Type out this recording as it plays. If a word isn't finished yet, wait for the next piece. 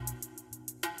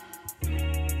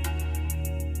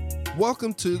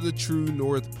Welcome to the True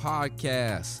North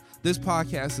Podcast. This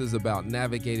podcast is about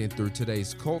navigating through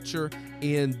today's culture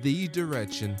in the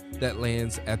direction that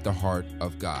lands at the heart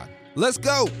of God. Let's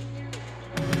go!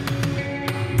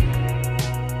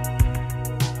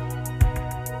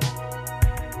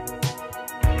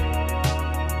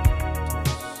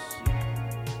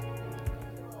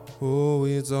 Oh,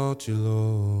 we exalt you,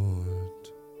 Lord.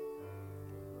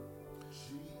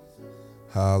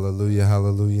 Hallelujah,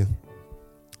 hallelujah.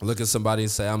 Look at somebody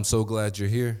and say, I'm so glad you're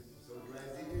here.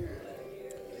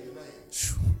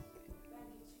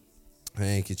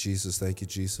 Thank you, Jesus. Thank you,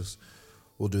 Jesus.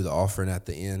 We'll do the offering at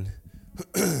the end.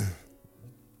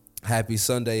 Happy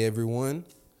Sunday, everyone.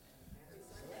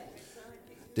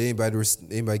 Did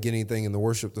anybody get anything in the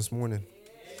worship this morning?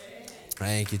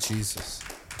 Thank you, Jesus.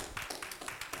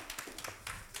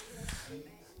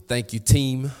 Thank you,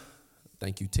 team.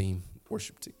 Thank you, team.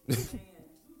 Worship team.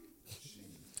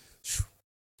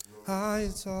 I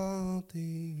exalt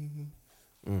thee.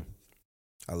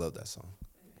 I love that song.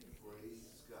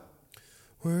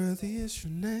 Worthy is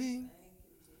your name.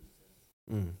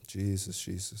 Jesus,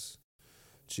 Jesus.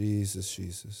 Jesus,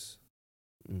 Jesus.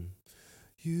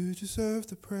 You deserve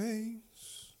the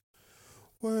praise.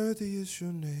 Worthy is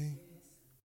your name.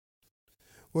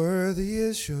 Worthy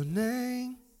is your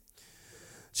name.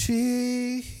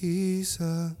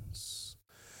 Jesus.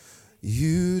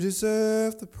 You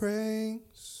deserve the praise.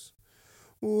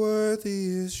 Worthy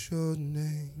is your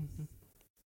name.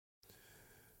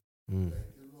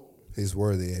 He's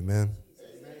worthy, amen.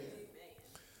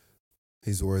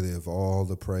 He's worthy of all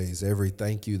the praise. Every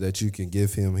thank you that you can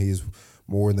give him, he's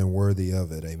more than worthy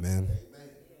of it, amen.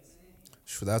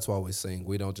 So that's why we sing.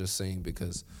 We don't just sing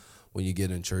because when you get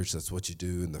in church, that's what you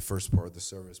do in the first part of the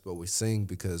service, but we sing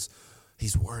because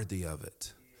he's worthy of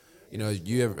it. You know,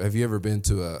 have you ever been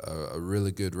to a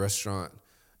really good restaurant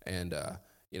and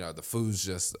the food's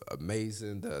just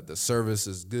amazing. The service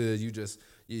is good.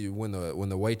 When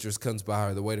the waitress comes by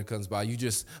or the waiter comes by,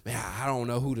 I don't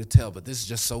know who to tell, but this is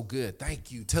just so good. Thank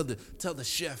you. Tell the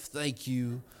chef thank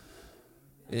you.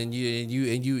 And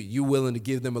you willing to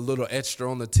give them a little extra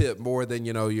on the tip more than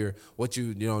what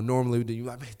you normally do. You're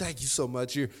like, man, thank you so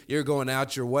much. You're going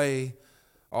out your way.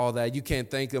 All that, you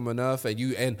can't thank them enough,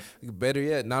 and better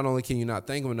yet, not only can you not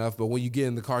thank them enough, but when you get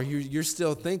in the car, you're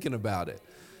still thinking about it.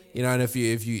 And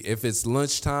if it's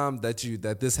lunchtime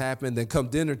that this happened, then come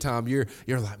dinner time, you're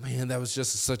like, man, that was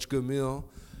just such a good meal.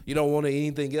 You don't want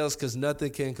anything else because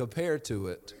nothing can compare to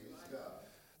it.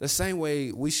 The same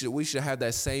way we should have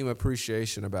that same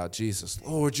appreciation about Jesus.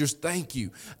 Lord, just thank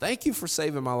you for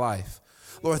saving my life.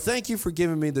 Lord, thank you for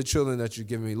giving me the children that you've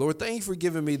given me. Lord, thank you for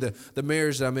giving me the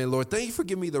marriage that I'm in. Lord, thank you for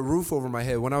giving me the roof over my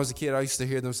head. When I was a kid, I used to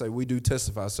hear them say, we do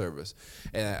testify service.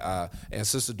 And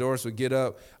Sister Doris would get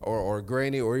up, or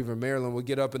Granny, or even Marilyn would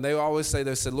get up, and they always say,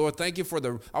 Lord, thank you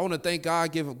I want to thank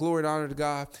God, give glory and honor to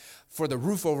God for the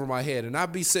roof over my head. And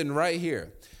I'd be sitting right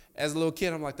here. As a little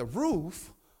kid, I'm like, the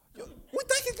roof? We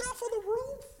thanking God for the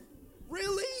roof?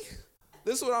 Really?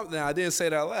 Now, I didn't say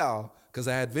that out loud because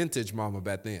I had vintage mama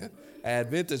back then. I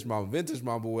had vintage mama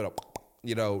with a,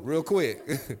 real quick.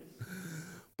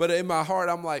 But in my heart,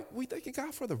 I'm like, we thanking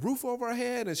God for the roof over our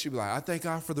head? And she'd be like, I thank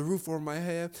God for the roof over my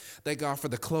head. Thank God for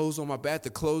the clothes on my back, the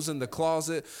clothes in the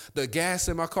closet, the gas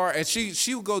in my car. And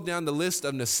she would go down the list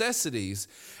of necessities.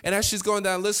 And as she's going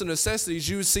down the list of necessities,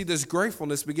 you would see this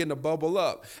gratefulness begin to bubble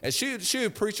up. And she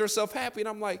would preach herself happy. And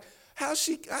I'm like, how's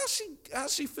she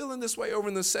feeling this way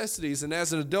over necessities? And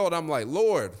as an adult, I'm like,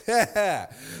 Lord,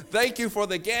 thank you for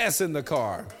the gas in the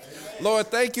car. Lord,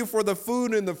 thank you for the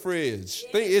food in the fridge.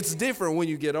 It's different when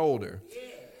you get older.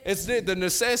 The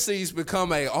necessities become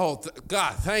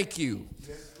God, thank you.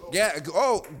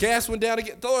 Gas went down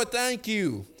again. Lord, thank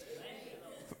you.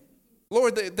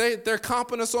 Lord, they're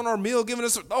comping us on our meal, giving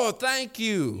us, thank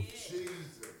you.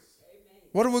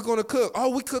 What are we going to cook?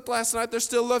 Oh, we cooked last night. There's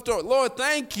still leftover. Lord,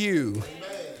 thank you.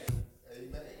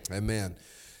 Amen.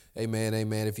 Amen.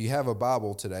 Amen. If you have a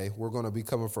Bible today, we're going to be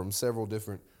coming from several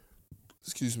different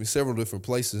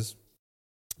places.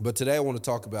 But today I want to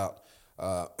talk about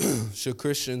should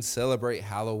Christians celebrate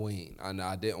Halloween?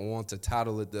 I didn't want to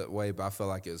title it that way, but I felt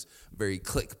like it was very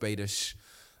clickbaitish.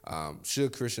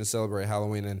 Should Christians celebrate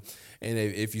Halloween? And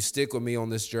if you stick with me on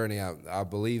this journey, I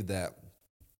believe that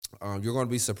you're going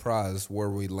to be surprised where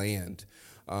we land.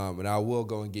 And I will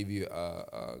go and give you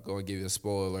a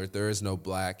spoiler alert. There is no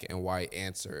black and white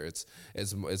answer.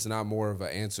 It's not more of an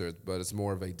answer, but it's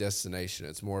more of a destination.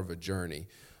 It's more of a journey.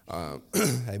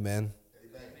 Amen.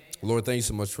 Lord, thank you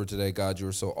so much for today, God. You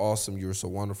are so awesome. You are so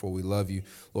wonderful. We love you.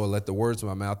 Lord, let the words of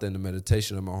my mouth and the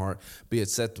meditation of my heart be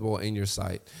acceptable in your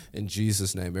sight. In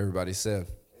Jesus' name, everybody said.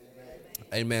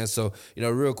 Amen. So,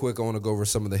 real quick, I want to go over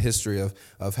some of the history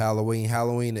of Halloween.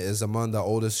 Halloween is among the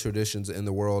oldest traditions in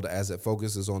the world as it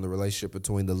focuses on the relationship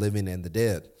between the living and the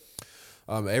dead.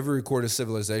 Every recorded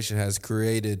civilization has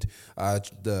created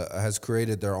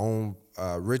their own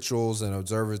rituals and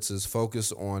observances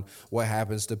focused on what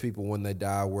happens to people when they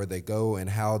die, where they go, and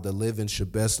how the living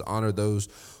should best honor those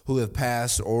who have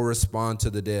passed or respond to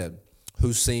the dead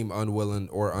who seem unwilling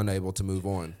or unable to move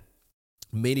on.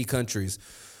 Many countries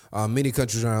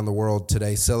around the world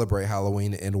today celebrate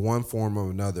Halloween in one form or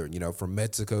another. From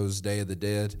Mexico's Day of the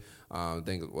Dead, I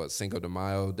think Cinco de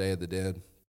Mayo, Day of the Dead,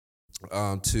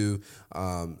 to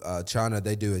China,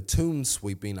 they do a tomb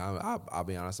sweeping. I'll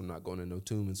be honest, I'm not going to no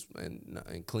tomb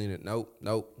and clean it. Nope,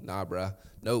 nah, bruh,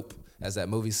 nope. As that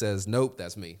movie says, nope,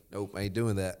 that's me. Nope, I ain't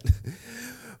doing that.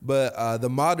 But the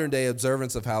modern day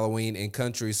observance of Halloween in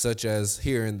countries such as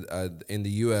here in the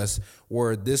U.S.,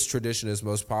 where this tradition is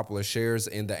most popular, shares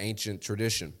in the ancient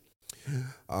tradition.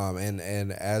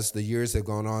 And as the years have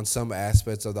gone on, some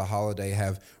aspects of the holiday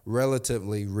have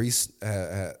relatively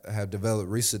have developed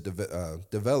recent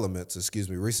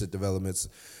developments,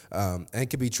 and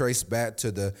can be traced back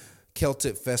to the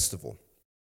Celtic festival.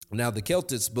 Now, the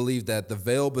Celtics believed that the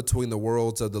veil between the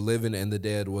worlds of the living and the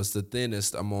dead was the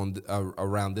thinnest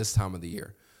around this time of the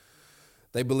year.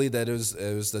 They believed that it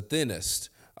was the thinnest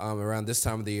around this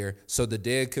time of the year, so the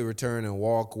dead could return and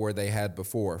walk where they had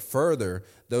before. Further,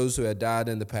 those who had died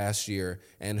in the past year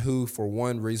and who, for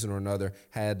one reason or another,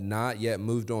 had not yet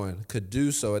moved on could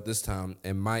do so at this time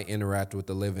and might interact with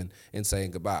the living in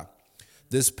saying goodbye.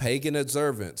 This pagan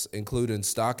observance included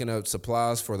stocking up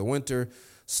supplies for the winter,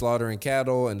 slaughtering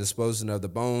cattle, and disposing of the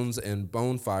bones in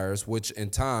bonfires, which in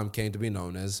time came to be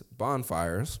known as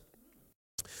bonfires,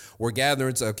 were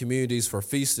gatherings of communities for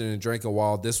feasting and drinking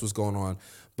while this was going on.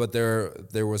 But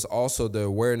there was also the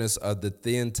awareness of the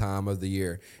thin time of the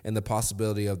year and the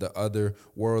possibility of the other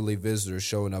worldly visitors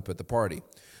showing up at the party.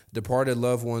 Departed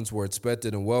loved ones were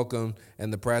expected and welcomed,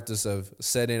 and the practice of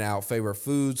setting out favorite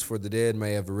foods for the dead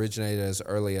may have originated as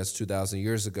early as 2,000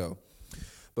 years ago.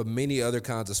 But many other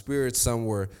kinds of spirits, some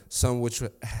which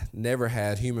never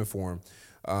had human form,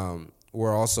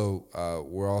 were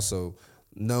also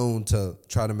known to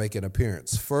try to make an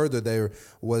appearance. Further, there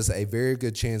was a very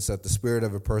good chance that the spirit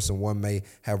of a person one may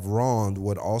have wronged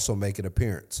would also make an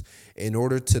appearance. In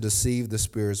order to deceive the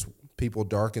spirits, people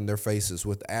darkened their faces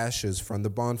with ashes from the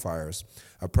bonfires,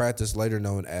 a practice later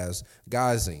known as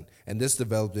guising, and this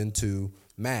developed into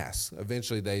masks.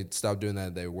 Eventually, they stopped doing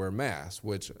that. They wear masks,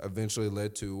 which eventually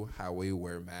led to how we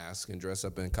wear masks and dress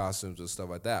up in costumes and stuff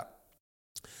like that.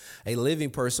 A living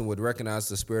person would recognize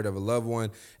the spirit of a loved one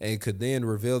and could then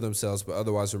reveal themselves, but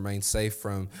otherwise remain safe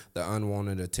from the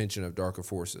unwanted attention of darker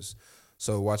forces.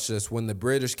 So watch this. When the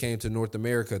British came to North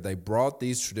America, they brought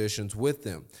these traditions with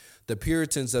them. The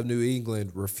Puritans of New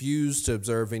England refused to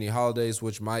observe any holidays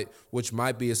which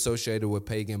might be associated with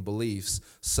pagan beliefs,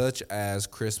 such as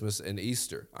Christmas and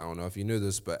Easter. I don't know if you knew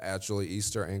this, but actually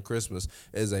Easter and Christmas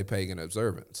is a pagan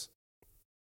observance.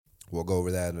 We'll go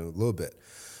over that in a little bit.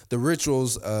 The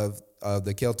rituals of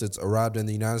the Celtics arrived in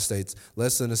the United States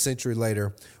less than a century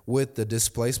later with the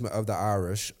displacement of the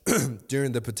Irish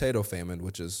during the potato famine,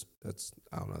 that's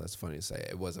funny to say.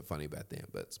 It wasn't funny back then,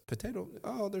 but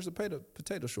there's a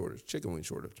potato shortage, chicken wing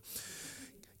shortage,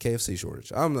 KFC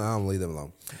shortage. I'm going to leave them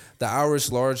alone. The Irish,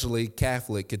 largely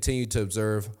Catholic, continued to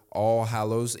observe All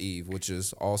Hallows Eve, which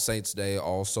is All Saints Day,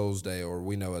 All Souls Day, or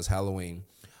we know as Halloween,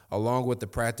 along with the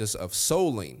practice of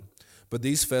souling. But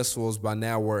these festivals by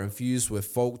now were infused with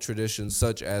folk traditions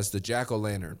such as the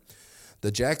jack-o'-lantern.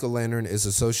 The jack-o'-lantern is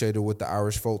associated with the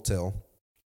Irish folktale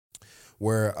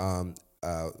where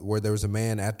there was a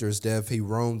man after his death. He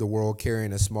roamed the world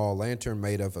carrying a small lantern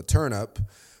made of a turnip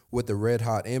with a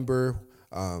red-hot ember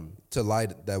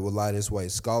that would light his way.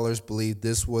 Scholars believe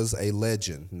this was a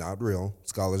legend, not real.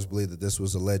 Scholars believe that this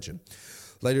was a legend.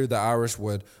 Later, the Irish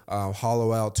would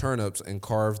hollow out turnips and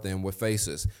carve them with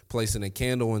faces, placing a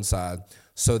candle inside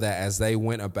so that as they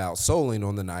went about souling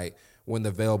on the night when the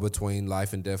veil between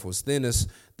life and death was thinnest,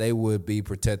 they would be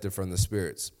protected from the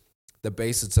spirits. The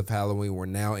basics of Halloween were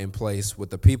now in place,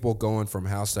 with the people going from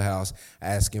house to house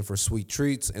asking for sweet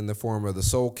treats in the form of the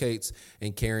soul cakes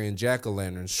and carrying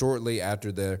jack-o'-lanterns. Shortly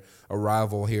after their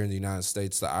arrival here in the United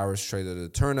States, the Irish traded the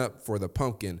turnip for the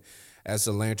pumpkin as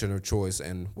the lantern of choice,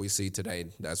 and we see today,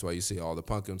 that's why you see all the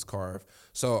pumpkins carved.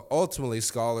 So ultimately,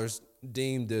 scholars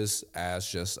deem this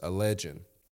as just a legend.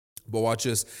 But watch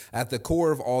this. At the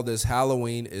core of all this,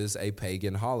 Halloween is a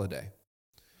pagan holiday.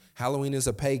 Halloween is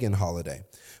a pagan holiday.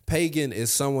 Pagan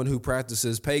is someone who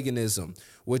practices paganism,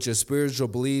 which is spiritual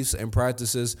beliefs and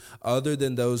practices other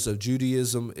than those of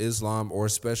Judaism, Islam, or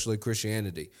especially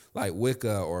Christianity, like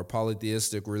Wicca or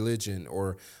polytheistic religion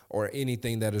or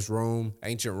anything that is Rome,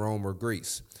 ancient Rome, or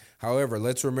Greece. However,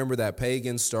 let's remember that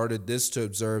pagans started this to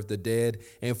observe the dead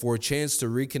and for a chance to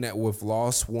reconnect with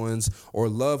lost ones or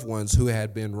loved ones who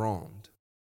had been wronged.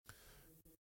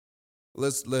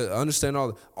 Let's understand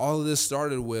all of this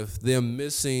started with them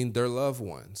missing their loved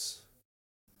ones.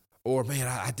 Or, man,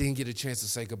 I didn't get a chance to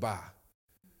say goodbye.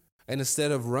 And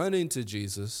instead of running to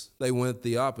Jesus, they went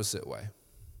the opposite way.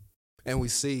 And we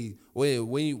see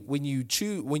when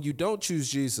you don't choose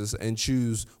Jesus and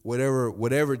choose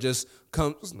whatever just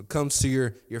comes to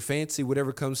your fancy,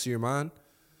 whatever comes to your mind,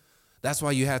 that's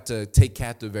why you have to take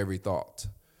captive every thought,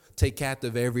 take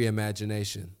captive every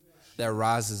imagination that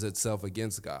rises itself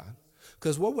against God.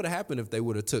 Because what would have happened if they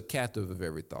would have took captive of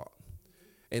every thought?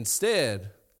 Instead,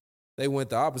 they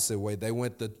went the opposite way. They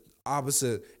went the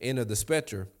opposite end of the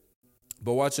spectrum.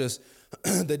 But watch this.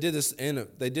 They did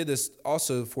this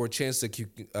also for a chance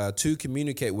to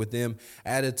communicate with them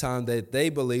at a time that they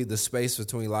believed the space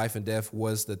between life and death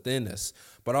was the thinnest.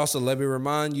 But also, let me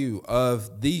remind you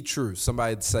of the truth.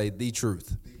 Somebody say the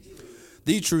truth.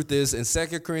 The truth is in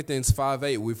 2 Corinthians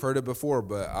 5:8, we've heard it before,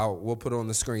 but we'll put it on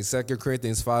the screen. 2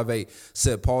 Corinthians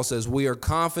 5:8 Paul says, we are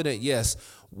confident, yes,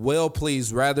 well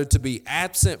pleased, rather to be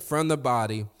absent from the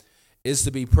body is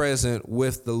to be present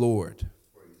with the Lord.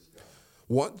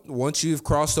 Once you've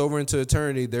crossed over into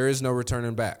eternity, there is no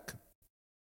returning back.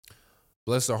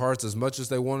 Bless their hearts, as much as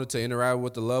they wanted to interact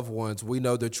with the loved ones, we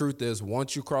know the truth is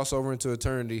once you cross over into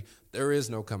eternity, there is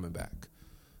no coming back.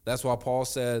 That's why Paul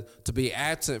said to be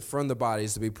absent from the body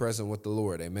is to be present with the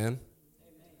Lord. Amen?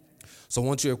 So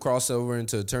once you have crossed over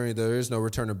into eternity, there is no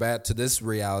returning back to this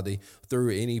reality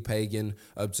through any pagan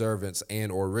observance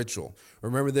and or ritual.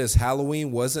 Remember this,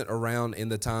 Halloween wasn't around in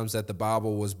the times that the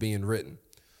Bible was being written.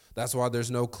 That's why there's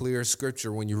no clear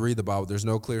scripture when you read the Bible. There's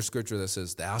no clear scripture that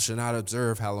says, thou shalt not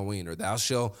observe Halloween, or thou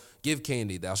shalt give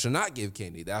candy, thou shalt not give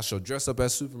candy, thou shalt dress up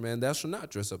as Superman, thou shalt not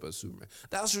dress up as Superman,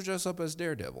 thou shalt dress up as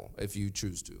Daredevil if you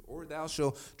choose to, or thou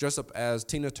shalt dress up as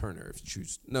Tina Turner if you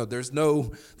choose. No, there's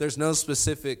no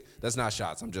specific, that's not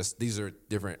shots. These are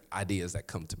different ideas that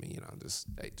come to me,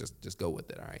 just go with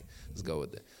it, all right? Just go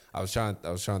with it. I was trying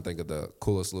to think of the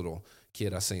coolest little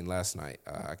kid I seen last night.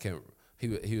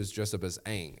 He was dressed up as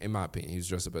Aang, in my opinion. He was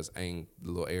dressed up as Aang,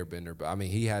 the little airbender. But,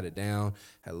 he had it down,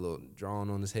 had a little drawing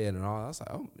on his head and all. I was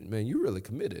like, oh, man, you really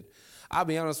committed. I'll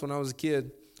be honest, when I was a kid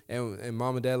and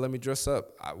mom and dad let me dress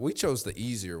up, we chose the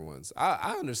easier ones.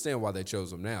 I understand why they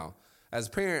chose them now. As a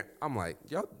parent, I'm like,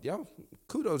 y'all,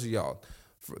 kudos to y'all.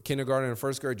 For kindergarten and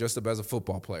first grade, dressed up as a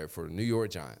football player for the New York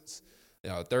Giants.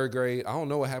 Third grade, I don't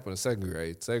know what happened in second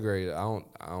grade. Second grade, I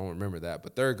don't remember that.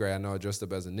 But third grade, I know I dressed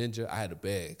up as a ninja. I had to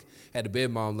beg.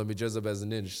 Mom let me dress up as a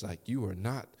ninja. She's like, you are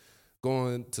not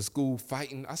going to school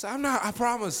fighting. I said, I'm not, I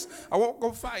promise. I won't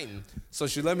go fighting. So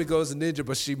she let me go as a ninja,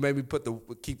 but she made me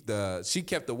she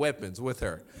kept the weapons with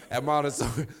her. At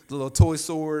Montessori, the little toy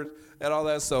sword and all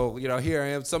that. So, here I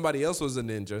am. Somebody else was a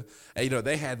ninja. And,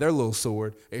 they had their little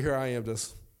sword. And here I am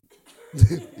just,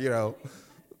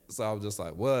 So I was just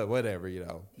like, whatever,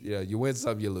 you win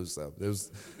some, you lose some. It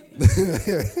was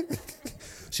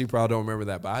she probably don't remember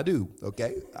that, but I do,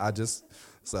 okay?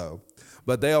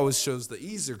 But they always chose the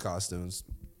easier costumes,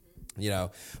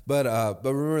 But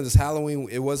remember this Halloween,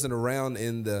 it wasn't around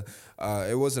when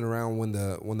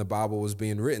the Bible was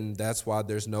being written. That's why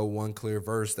there's no one clear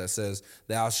verse that says,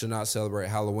 thou shalt not celebrate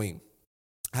Halloween.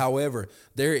 However,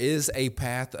 there is a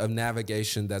path of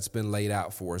navigation that's been laid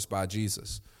out for us by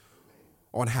Jesus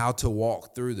on how to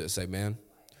walk through this, amen?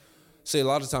 See, a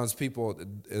lot of times people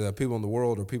in the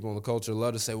world or people in the culture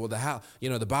love to say, well,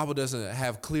 the Bible doesn't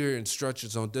have clear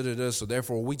instructions on da-da-da, so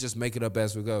therefore we just make it up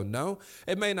as we go. No,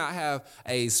 it may not have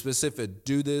a specific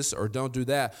do this or don't do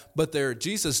that, but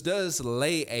Jesus does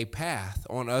lay a path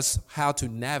on us how to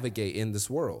navigate in this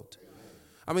world.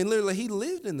 Literally, he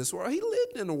lived in this world. He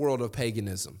lived in a world of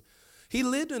paganism. He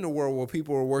lived in a world where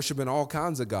people were worshiping all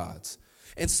kinds of gods.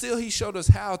 And still he showed us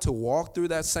how to walk through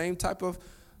that same type of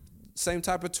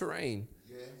terrain,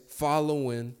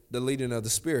 following the leading of the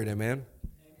Spirit, amen?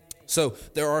 So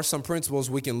there are some principles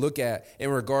we can look at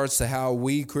in regards to how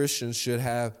we Christians should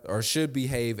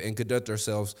behave and conduct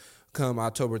ourselves come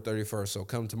October 31st, so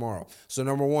come tomorrow. So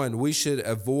number one, we should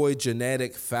avoid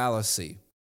genetic fallacy.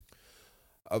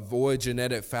 Avoid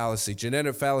genetic fallacy.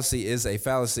 Genetic fallacy is a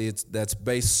fallacy that's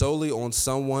based solely on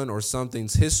someone or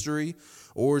something's history,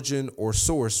 origin, or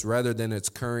source rather than its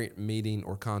current meaning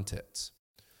or context.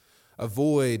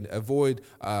 Avoid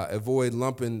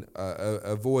lumping,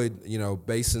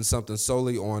 basing something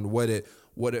solely on what it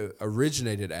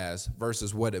originated as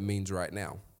versus what it means right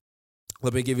now.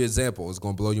 Let me give you an example. It's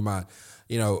going to blow your mind.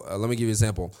 Let me give you an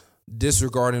example.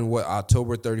 Disregarding what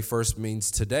October 31st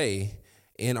means today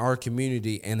in our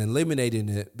community and eliminating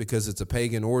it because it's a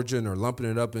pagan origin, or lumping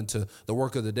it up into the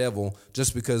work of the devil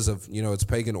just because of, its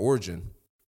pagan origin.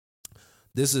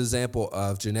 This is an example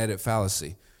of genetic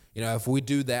fallacy. If we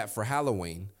do that for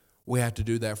Halloween, we have to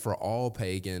do that for all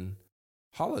pagan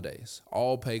holidays,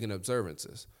 all pagan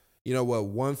observances. You know what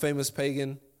one famous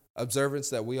pagan observance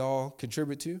that we all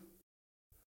contribute to?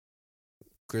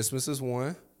 Christmas is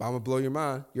one, but I'm going to blow your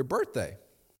mind. Your birthday.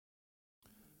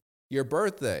 Your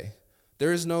birthday.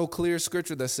 There is no clear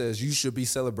scripture that says you should be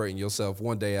celebrating yourself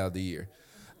one day out of the year.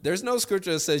 There's no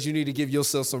scripture that says you need to give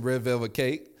yourself some red velvet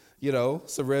cake,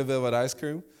 some red velvet ice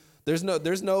cream.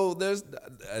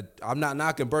 I'm not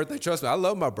knocking birthday. Trust me, I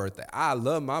love my birthday. I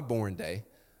love my born day.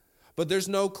 But there's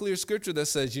no clear scripture that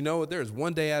says, there's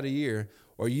one day out of the year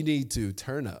where you need to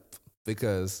turn up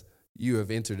because you have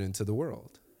entered into the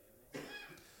world.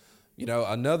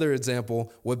 Another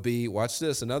example would be, watch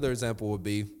this, another example would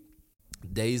be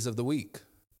days of the week.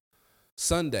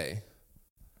 Sunday.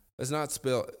 It's not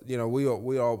spelled, we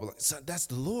all like, that's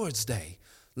the Lord's day.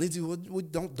 Lindsay,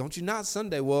 don't you not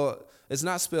Sunday? Well, it's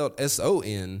not spelled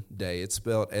S-O-N day. It's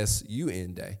spelled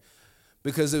S-U-N day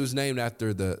because it was named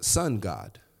after the sun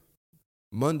god.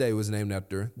 Monday was named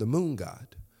after the moon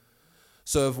god.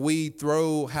 So if we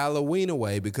throw Halloween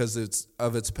away because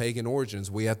of its pagan origins,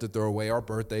 we have to throw away our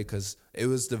birthday because it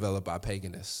was developed by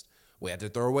paganists. We had to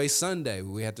throw away Sunday.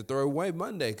 We had to throw away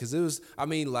Monday because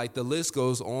the list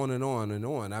goes on and on and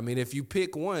on. If you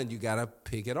pick one, you got to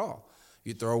pick it all.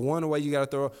 You throw one away, you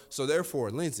got to throw. So therefore,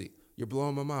 Lindsay, you're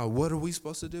blowing my mind. What are we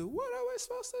supposed to do? What are we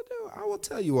supposed to do? I will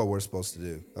tell you what we're supposed to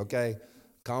do, okay?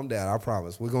 Calm down, I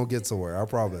promise. We're going to get somewhere, I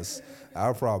promise.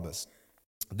 I promise.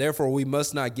 Therefore, we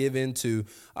must not give in to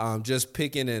just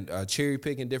picking and cherry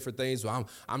picking different things. Well,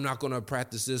 I'm not going to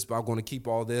practice this, but I'm going to keep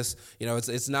all this.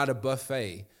 It's not a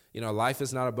buffet. Life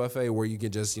is not a buffet where you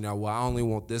can just, I only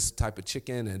want this type of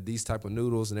chicken and these type of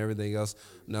noodles and everything else.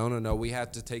 No. We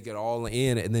have to take it all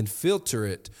in and then filter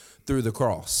it through the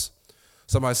cross.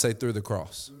 Somebody say through the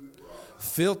cross.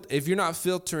 If you're not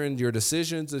filtering your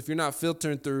decisions, if you're not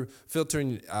filtering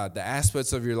the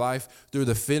aspects of your life through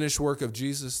the finished work of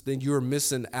Jesus, then you're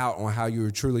missing out on how you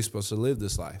were truly supposed to live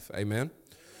this life. Amen.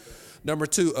 Number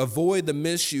 2, avoid the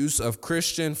misuse of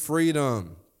Christian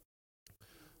freedom.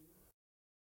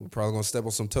 We're probably going to step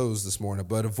on some toes this morning,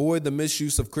 but avoid the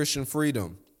misuse of Christian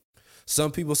freedom.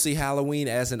 Some people see Halloween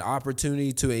as an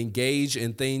opportunity to engage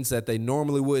in things that they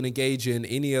normally wouldn't engage in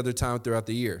any other time throughout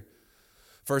the year.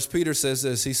 1 Peter says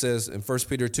this. He says in 1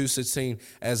 Peter 2:16,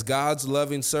 as God's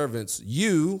loving servants,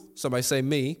 you, somebody say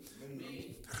me,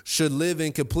 should live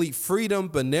in complete freedom,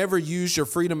 but never use your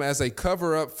freedom as a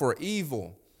cover-up for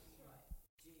evil.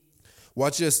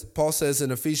 Watch this. Paul says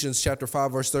in Ephesians chapter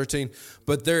 5, verse 13,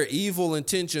 but their evil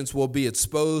intentions will be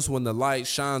exposed when the light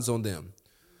shines on them.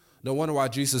 No wonder why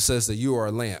Jesus says that you are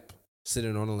a lamp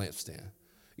sitting on a lampstand.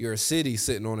 You're a city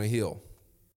sitting on a hill.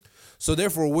 So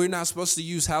therefore, we're not supposed to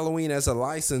use Halloween as a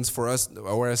license for us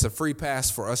or as a free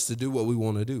pass for us to do what we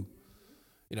want to do.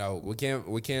 We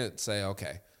can't say,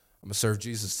 okay, I'm going to serve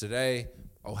Jesus today.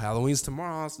 Oh, Halloween's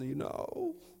tomorrow. So I'm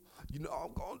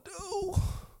going to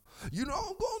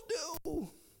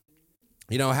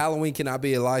do. Halloween cannot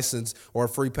be a license or a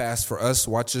free pass for us,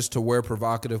 watchers, to wear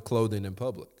provocative clothing in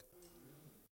public.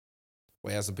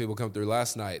 We had some people come through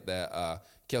last night that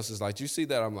Kelsey's like, "Do you see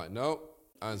that?" I'm like, "Nope."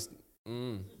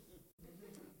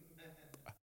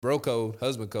 Bro code,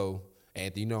 husband code.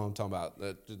 Anthony, you know what I'm talking about.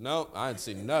 No, I didn't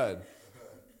see nothing.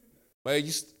 Man,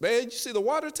 you see the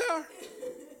water tower?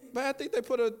 Man, I think they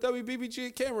put a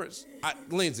WBBG cameras.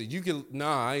 Lindsay, you can,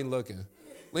 I ain't looking.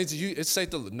 Lindsay, it's safe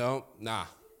to look. No,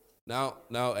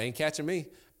 ain't catching me.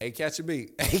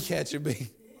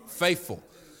 Faithful.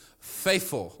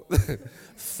 Faithful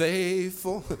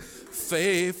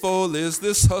is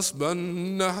this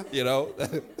husband,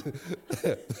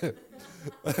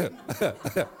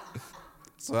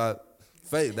 So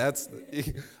faith, that's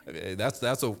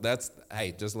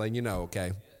hey, just letting you know,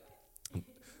 okay.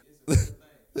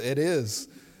 It is.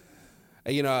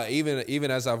 And,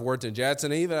 even as I've worked in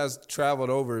Jackson, even as I've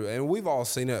traveled over, and we've all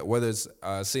seen it, whether it's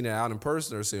seen it out in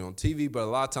person or seen it on TV, but a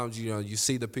lot of times, you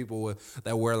see the people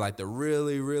that wear like the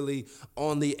really, really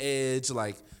on the edge,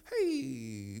 like,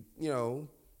 hey,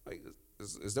 like,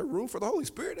 is there room for the Holy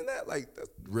Spirit in that? Like, that's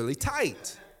really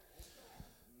tight.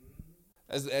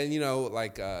 And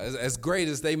as great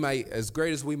as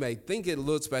we may think it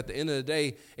looks, but at the end of the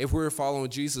day, if we're following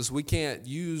Jesus, we can't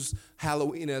use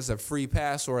Halloween as a free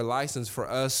pass or a license for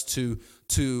us to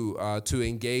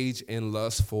engage in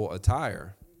lustful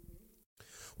attire.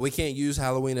 We can't use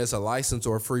Halloween as a license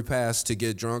or a free pass to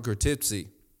get drunk or tipsy.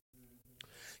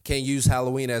 Can't use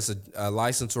Halloween as a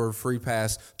license or a free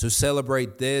pass to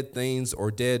celebrate dead things or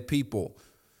dead people.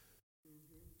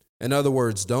 In other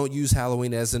words, don't use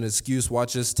Halloween as an excuse,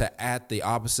 watch this, to act the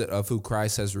opposite of who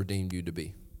Christ has redeemed you to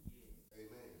be.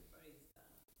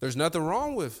 There's nothing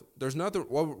wrong with,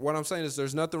 what I'm saying is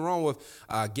there's nothing wrong with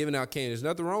giving out candy. There's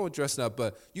nothing wrong with dressing up,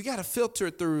 but you got to filter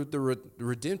it through the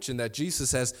redemption that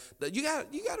Jesus has. You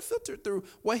got to filter it through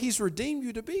what he's redeemed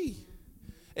you to be.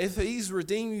 If he's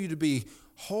redeemed you to be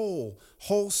whole,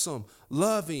 wholesome,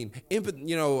 loving,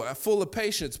 full of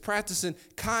patience, practicing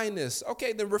kindness,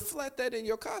 okay, then reflect that in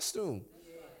your costume.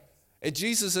 If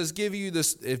Jesus has given you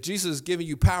this, if Jesus has given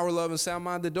you power, love, and sound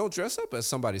mind, then don't dress up as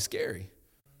somebody scary.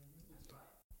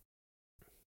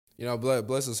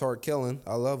 Bless his heart, Kellen.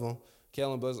 I love him.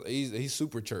 Kellen, he's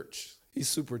super church. He's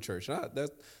super church.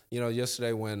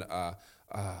 Yesterday when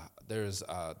there's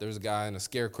a guy in a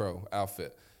scarecrow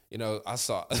outfit. I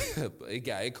saw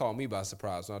it caught me by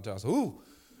surprise. When I was like, ooh,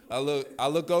 I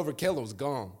look over, Kellen was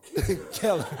gone.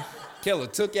 Kellen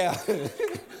took out.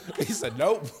 He said,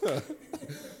 nope.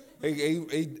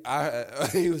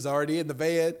 He was already in the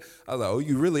bed. I was like, oh,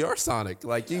 you really are Sonic.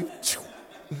 Like you.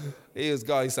 He was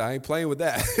gone. He said, I ain't playing with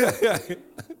that.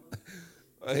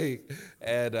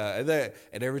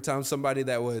 And every time somebody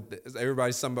that would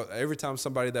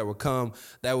come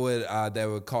that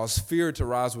would cause fear to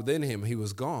rise within him, he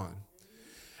was gone.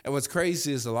 And what's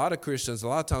crazy is a lot of Christians, a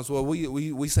lot of times,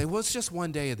 we say, well, it's just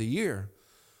one day of the year.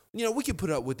 We can put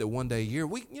up with it one day a year.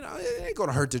 It ain't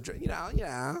gonna hurt to, it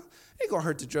ain't gonna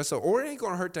hurt to dress up, or it ain't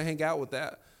gonna hurt to hang out with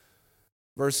that.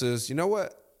 Versus, you know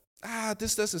what?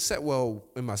 This doesn't set well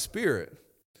in my spirit.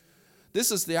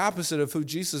 This is the opposite of who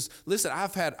Jesus. Listen, I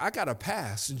got a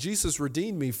past, and Jesus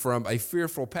redeemed me from a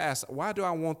fearful past. Why do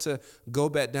I want to go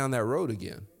back down that road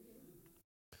again?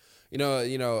 One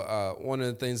of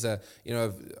the things that in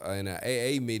an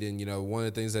AA meeting, one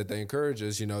of the things that they encourage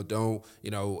is, don't,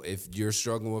 if you're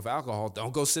struggling with alcohol,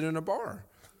 don't go sit in a bar.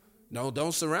 No,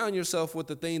 don't surround yourself with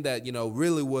the thing that,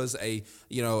 really was a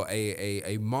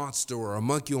monster or a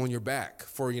monkey on your back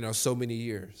for, so many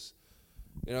years.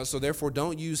 So therefore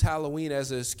don't use Halloween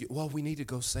as an excuse. Well, we need to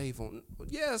go save them.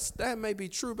 Yes, that may be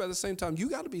true, but at the same time, you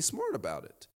got to be smart about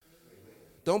it.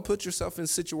 Don't put yourself in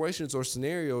situations or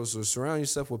scenarios or surround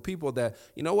yourself with people that,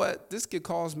 this could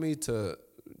cause me to,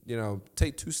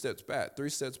 take 2 steps back, 3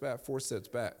 steps back, 4 steps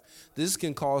back. This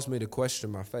can cause me to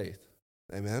question my faith.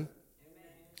 Amen.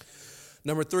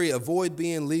 Number 3, avoid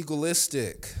being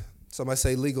legalistic. Somebody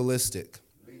say legalistic.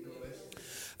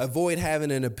 Avoid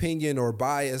having an opinion or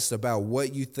bias about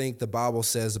what you think the Bible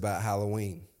says about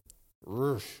Halloween.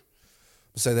 I'll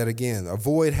say that again.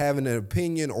 Avoid having an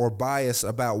opinion or bias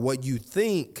about what you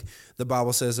think the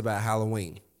Bible says about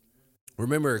Halloween.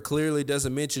 Remember, it clearly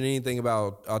doesn't mention anything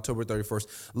about October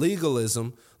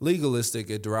 31st.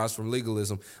 Legalistic, it derives from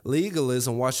legalism.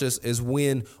 Legalism, watch this, is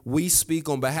when we speak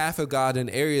on behalf of God in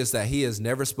areas that he has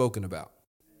never spoken about.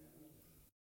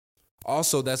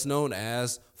 Also, that's known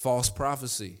as false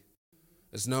prophecy.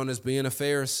 It's known as being a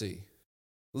Pharisee.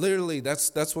 Literally,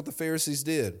 that's what the Pharisees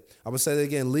did. I'm going to say that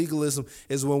again. Legalism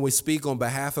is when we speak on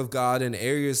behalf of God in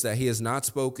areas that he has not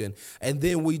spoken, and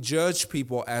then we judge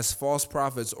people as false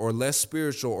prophets or less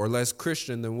spiritual or less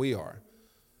Christian than we are,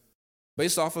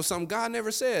 based off of something God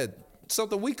never said,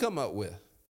 something we come up with.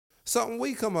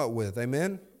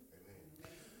 Amen?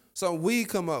 Something we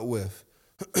come up with.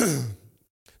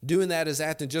 Doing that is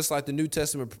acting just like the New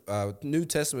Testament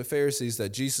Pharisees that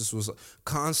Jesus was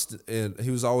constant, and he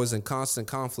was always in constant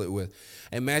conflict with.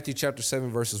 In Matthew chapter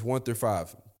 7, verses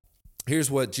 1-5,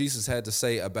 here's what Jesus had to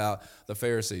say about the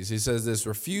Pharisees. He says this: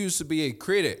 refuse to be a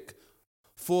critic,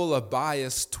 full of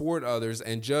bias toward others,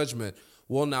 and judgment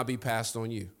will not be passed on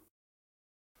you.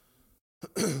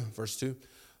 Verse 2.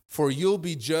 For you'll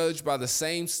be judged by the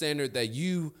same standard that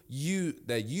you've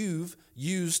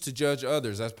used to judge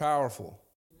others. That's powerful.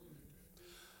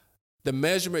 The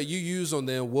measurement you use on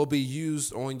them will be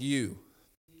used on you.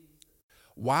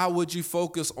 Why would you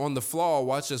focus on the flaw?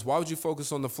 Watch this. Why would you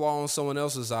focus on the flaw in someone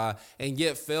else's eye and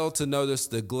yet fail to notice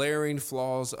the glaring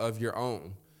flaws of your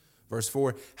own? Verse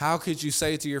 4, how could you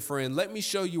say to your friend, let me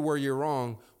show you where you're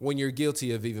wrong, when you're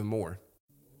guilty of even more?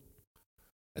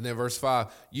 And then verse 5,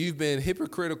 you've been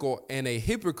hypocritical and a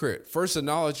hypocrite. First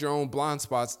acknowledge your own blind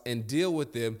spots and deal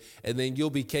with them, and then you'll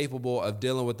be capable of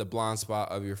dealing with the blind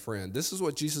spot of your friend. This is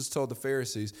what Jesus told the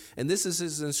Pharisees, and this is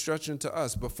his instruction to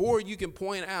us. Before you can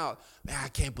point out, man, I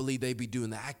can't believe they be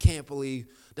doing that. I can't believe,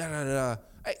 da-da-da.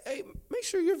 Hey, make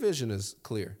sure your vision is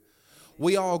clear.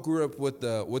 We all grew up with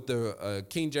the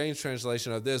King James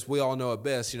translation of this. We all know it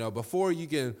best. Before you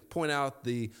can point out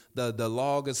the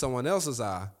log in someone else's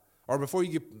eye, or before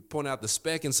you can point out the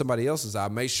speck in somebody else's eye,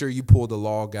 make sure you pull the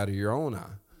log out of your own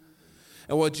eye.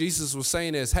 And what Jesus was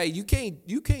saying is, hey, you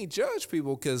can't judge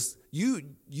people because you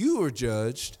were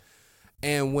judged,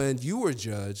 and when you were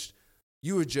judged,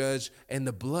 and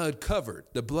the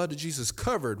blood of Jesus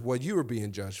covered what you were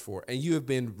being judged for. And you have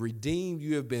been redeemed.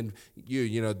 You have been,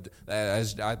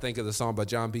 as I think of the song by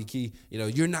John B. Key,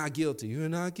 you're not guilty. You're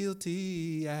not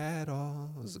guilty at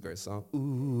all. This is a great song.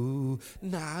 Ooh,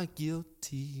 not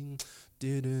guilty.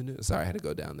 Sorry, I had to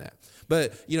go down that.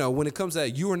 But, when it comes to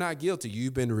that, you are not guilty.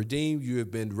 You've been redeemed. You have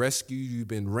been rescued. You've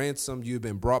been ransomed. You've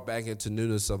been brought back into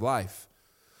newness of life.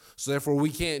 So therefore,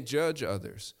 we can't judge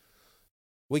others.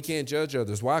 We can't judge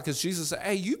others. Why? Because Jesus said,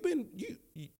 hey, you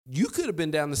could have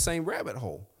been down the same rabbit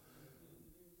hole,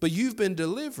 but you've been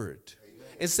delivered. Amen.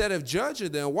 Instead of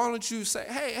judging them, why don't you say,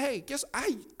 hey, guess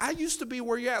I used to be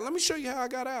where you're at. Let me show you how I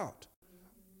got out.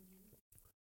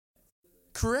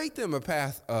 Create them a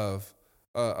path of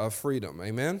freedom.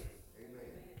 Amen? Amen.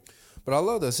 But I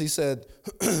love this. He said,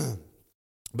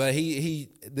 but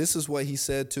this is what he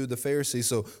said to the Pharisees.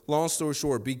 So long story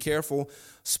short, be careful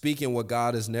speaking what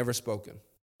God has never spoken.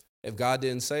 If God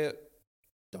didn't say it,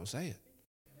 don't say it.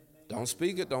 Don't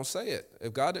speak it, don't say it.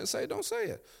 If God didn't say it, don't say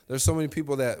it. There's so many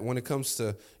people that when it comes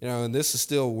to, and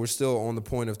we're still on the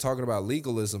point of talking about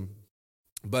legalism.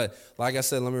 But like I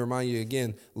said, let me remind you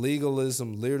again,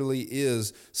 legalism literally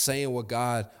is saying what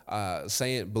God,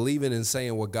 believing and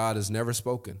saying what God has never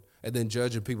spoken, and then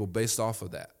judging people based off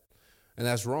of that. And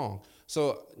that's wrong.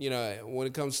 So, when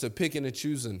it comes to picking and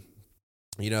choosing,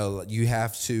 you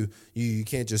have to, you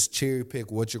can't just cherry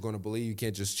pick what you're going to believe. You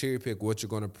can't just cherry pick what you're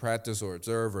going to practice or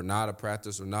observe or not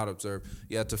practice or not observe.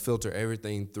 You have to filter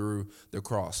everything through the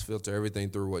cross, filter everything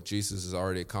through what Jesus has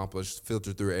already accomplished,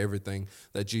 filter through everything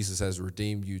that Jesus has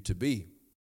redeemed you to be.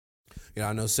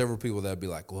 I know several people that would be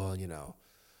like, well,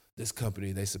 this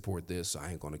company, they support this, so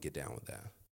I ain't going to get down with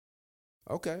that.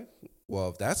 Okay, well,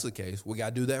 if that's the case, we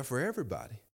got to do that for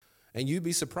everybody. And you'd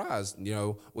be surprised,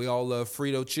 we all love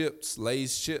Frito chips,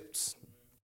 Lay's chips.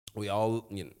 We all,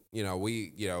 there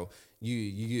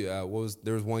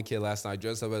was one kid last night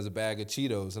dressed up as a bag of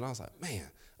Cheetos, and I was like, man,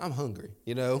 I'm hungry,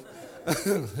 Yeah,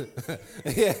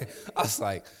 I was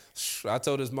like, I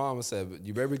told his mom, I said,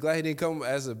 you better be glad he didn't come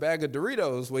as a bag of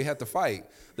Doritos. We had to fight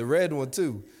the red one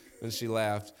too, and she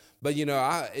laughed. But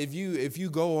if you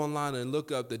go online and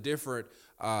look up the different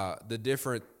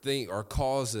thing or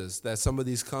causes that some of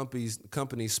these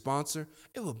companies sponsor,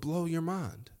 it will blow your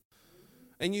mind.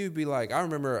 And you'd be like, I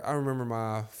remember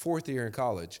my fourth year in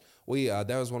college. That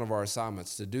was one of our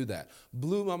assignments to do that.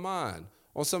 Blew my mind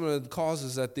on some of the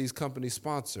causes that these companies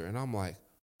sponsor. And I'm like,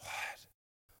 what?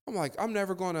 I'm like, I'm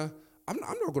never gonna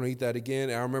eat that again.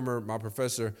 And I remember my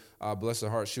professor, bless her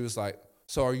heart, she was like,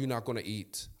 so are you not gonna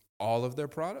eat all of their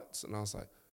products? And I was like,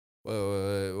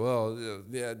 well,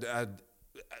 yeah.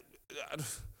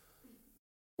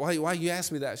 Why you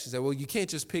ask me that? She said, well, you can't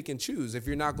just pick and choose. If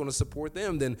you're not going to support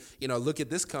them, then, look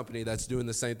at this company that's doing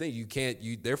the same thing.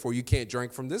 Therefore you can't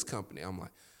drink from this company. I'm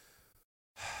like,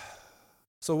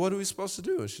 so what are we supposed to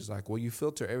do? And she's like, well, you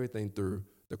filter everything through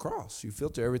the cross. You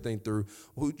filter everything through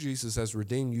who Jesus has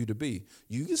redeemed you to be.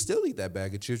 You can still eat that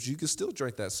bag of chips. You can still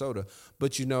drink that soda.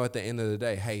 But at the end of the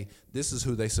day, hey, this is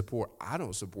who they support. I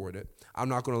don't support it. I'm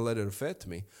not going to let it affect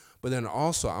me. But then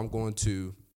also I'm going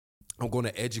to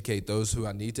educate those who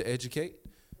I need to educate.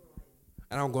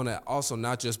 And I'm going to also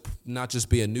not just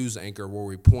be a news anchor where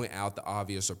we point out the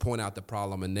obvious or point out the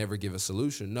problem and never give a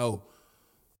solution. No,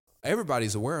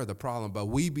 everybody's aware of the problem, but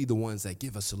we be the ones that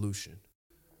give a solution.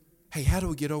 Hey, how do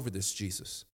we get over this,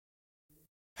 Jesus?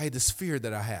 Hey, this fear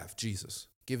that I have, Jesus,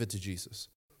 give it to Jesus.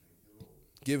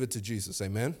 Give it to Jesus,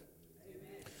 amen?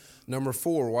 Number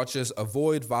 4, watch this,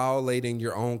 avoid violating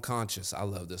your own conscience. I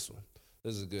love this one.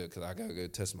 This is good because I got a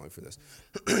good testimony for this.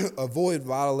 Avoid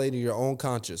violating your own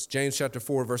conscience. James chapter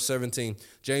 4, verse 17.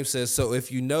 James says, so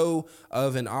if you know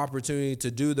of an opportunity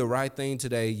to do the right thing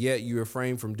today, yet you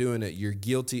refrain from doing it, you're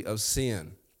guilty of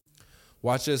sin.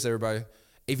 Watch this, everybody.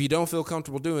 If you don't feel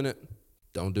comfortable doing it,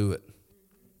 don't do it.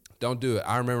 Don't do it.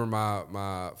 I remember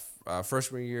my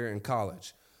freshman year in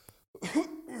college.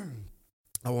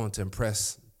 I wanted to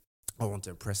impress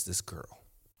this girl.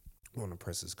 I want to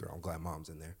impress this girl. I'm glad mom's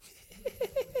in there.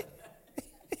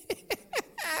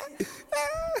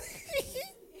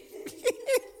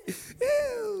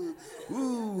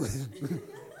 Ooh.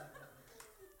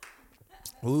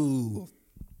 Ooh.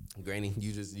 Granny,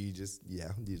 you just.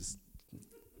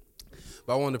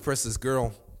 But I wanted to impress this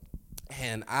girl,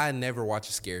 and I never watched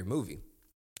a scary movie.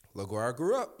 Look where I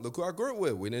grew up. Look who I grew up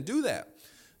with. We didn't do that.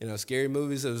 Scary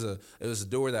movies. It was a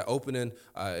door that opened.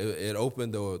 It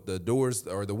opened the doors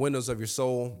or the windows of your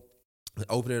soul.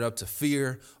 Open it up to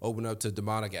fear. Open up to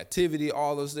demonic activity.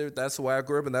 All those there. That's the way I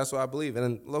grew up, and that's what I believe.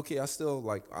 And low key, I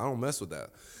don't mess with that.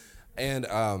 And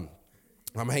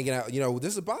I'm hanging out,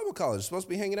 this is a Bible college. It's supposed to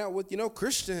be hanging out with,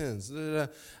 Christians.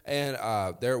 And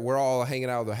we're all hanging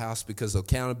out of the house because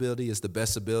accountability is the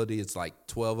best ability. It's like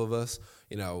 12 of us.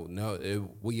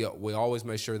 We always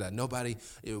make sure that nobody,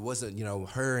 it wasn't,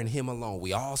 her and him alone.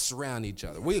 We all surround each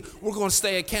other. We're going to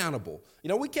stay accountable.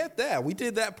 We kept that. We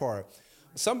did that part.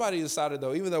 Somebody decided,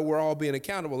 though, even though we're all being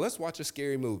accountable, let's watch a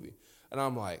scary movie. And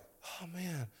I'm like, oh,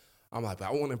 man. I'm like, but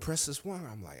I want to impress this one.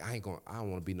 I'm like, I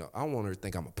don't want her to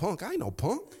think I'm a punk. I ain't no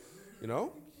punk,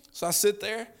 So I sit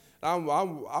there, I'm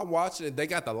watching it. They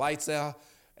got the lights out,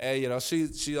 and,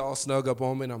 she all snug up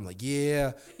on me, and I'm like,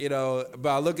 yeah, but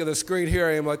I look at the screen here,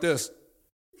 I am like this.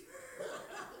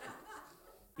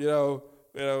 And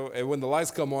when the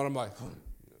lights come on, I'm like,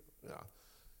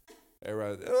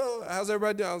 everybody, how's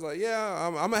everybody doing? I was like,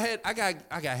 yeah, I'm ahead. I got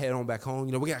head on back home.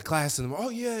 We got class in the morning. Oh,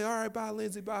 yeah, all right, bye,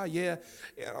 Lindsay, bye. Yeah,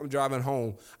 I'm driving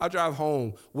home. I drive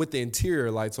home with the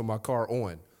interior lights on my car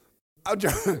on. I'm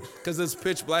driving because it's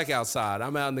pitch black outside.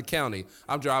 I'm out in the county.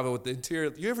 I'm driving with the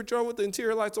interior. You ever drove with the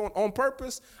interior lights on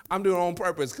purpose? I'm doing it on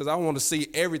purpose because I want to see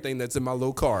everything that's in my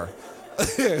little car.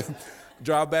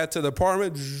 Drive back to the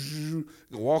apartment,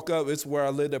 walk up. It's where I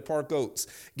lived at Park Oaks.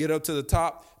 Get up to the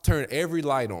top, turn every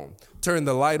light on. Turn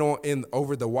the light on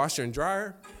over the washer and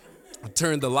dryer.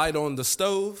 Turn the light on the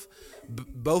stove.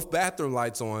 Both bathroom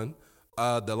lights on.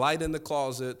 The light in the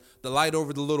closet. The light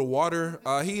over the little water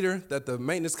heater that the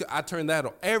maintenance. I turned that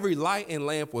on. Every light and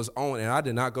lamp was on, and I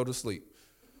did not go to sleep.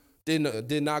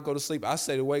 Did not go to sleep. I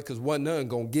stayed awake because wasn't nothing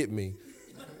gonna get me.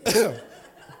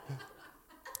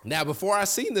 Now, before I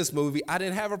seen this movie, I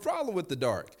didn't have a problem with the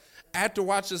dark. After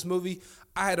watching this movie,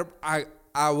 I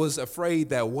was afraid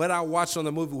that what I watched on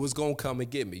the movie was going to come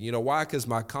and get me. You know why? Because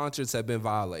my conscience had been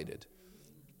violated.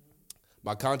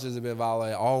 My conscience had been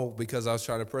violated all because I was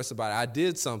trying to press somebody. I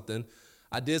did something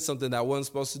that I wasn't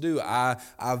supposed to do. I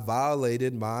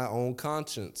violated my own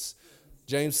conscience.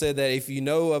 James said that if you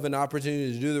know of an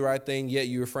opportunity to do the right thing, yet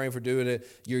you refrain from doing it,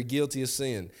 you're guilty of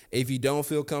sin. If you don't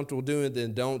feel comfortable doing it,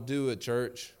 then don't do it,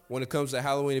 church. When it comes to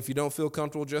Halloween, if you don't feel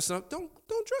comfortable dressing up, don't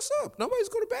dress up. Nobody's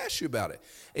going to bash you about it.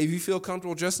 If you feel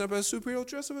comfortable dressing up as a superhero,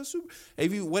 dress up as a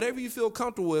superhero. Whatever you feel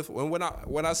comfortable with,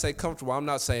 when I say comfortable, I'm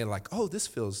not saying like, oh, this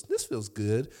feels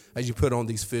good as you put on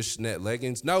these fishnet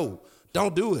leggings. No,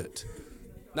 don't do it.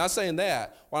 Not saying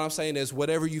that. What I'm saying is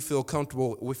whatever you feel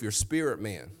comfortable with your spirit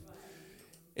man.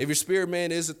 If your spirit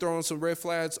man isn't throwing some red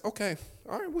flags, okay,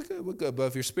 all right, we're good. But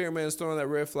if your spirit man is throwing that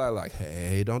red flag, like,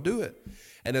 hey, don't do it.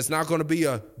 And it's not going to be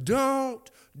a,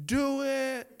 don't do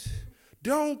it.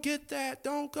 Don't get that.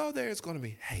 Don't go there. It's going to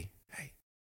be, hey,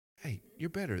 you're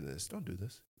better than this. Don't do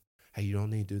this. Hey, you don't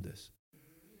need to do this.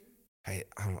 Hey,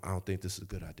 I don't think this is a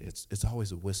good idea. It's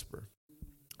always a whisper.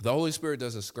 The Holy Spirit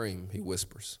doesn't scream. He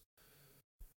whispers.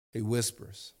 He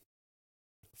whispers.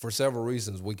 For several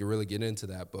reasons, we can really get into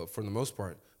that. But for the most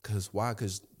part, why?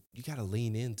 Because you got to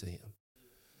lean into him.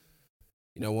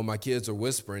 When my kids are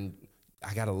whispering,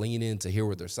 I got to lean in to hear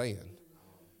what they're saying.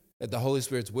 If the Holy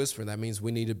Spirit's whispering, that means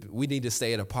we need to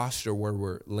stay in a posture where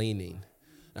we're leaning.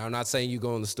 Now, I'm not saying you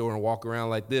go in the store and walk around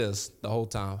like this the whole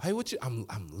time. Hey, I'm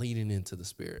leaning into the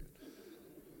Spirit.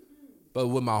 But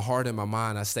with my heart and my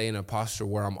mind, I stay in a posture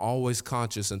where I'm always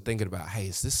conscious and thinking about, hey,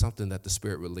 is this something that the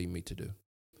Spirit would lead me to do?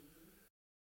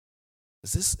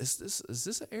 Is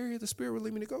this an area the Spirit would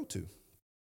lead me to go to?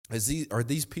 Are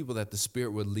these people that the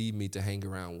Spirit would lead me to hang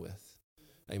around with?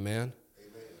 Amen?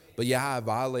 But yeah, I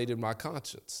violated my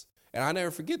conscience. And I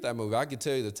never forget that movie. I could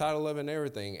tell you the title of it and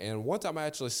everything. And one time I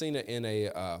actually seen it in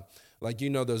a,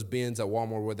 those bins at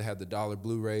Walmart where they had the dollar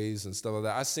Blu-rays and stuff like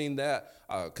that. I seen that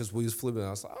because we was flipping.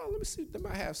 I was like, let me see if they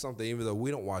might have something, even though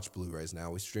we don't watch Blu-rays now.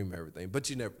 We stream everything.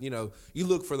 But you never, you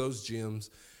look for those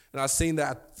gems. And I seen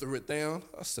that, I threw it down.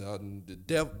 I said,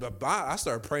 I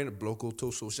started praying to Bloco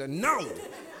Toso. Said,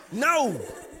 no,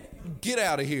 get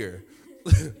out of here.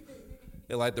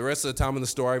 And like the rest of the time in the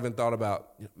store, I even thought about,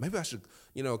 maybe I should,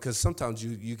 because sometimes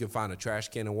you can find a trash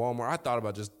can in Walmart. I thought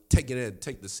about just taking it,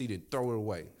 take the seat and throw it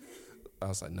away. I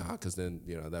was like, nah, because then,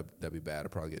 that'd be bad.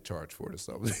 I'd probably get charged for it or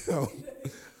something.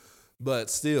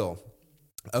 But still,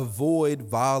 avoid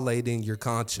violating your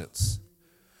conscience.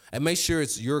 And make sure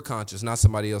it's your conscience, not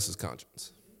somebody else's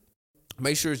conscience.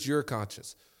 Make sure it's your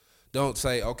conscience. Don't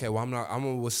say, okay, well, I'm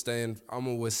gonna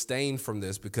withstand from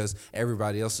this because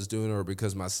everybody else is doing it or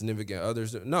because my significant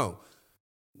others do it. No.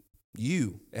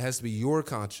 It has to be your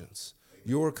conscience.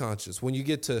 Your conscience. When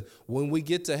we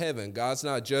get to heaven, God's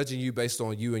not judging you based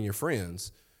on you and your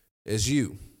friends. It's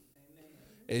you.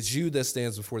 It's you that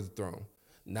stands before the throne.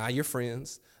 Not your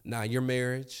friends, not your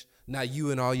marriage, not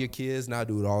you and all your kids, not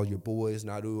do it all your boys,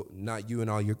 not you and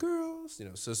all your girls,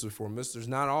 sisters before misters,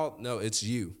 not all. No, it's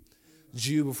you. It's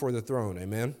you before the throne.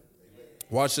 Amen.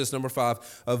 Watch this, number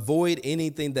 5. Avoid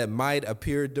anything that might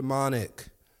appear demonic.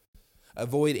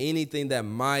 Avoid anything that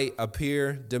might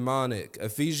appear demonic.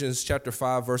 Ephesians chapter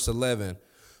 5, verse 11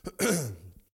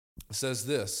 says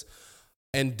this,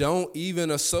 and don't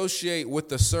even associate with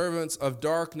the servants of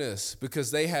darkness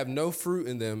because they have no fruit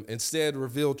in them. Instead,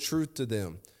 reveal truth to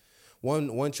them.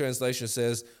 One translation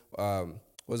says,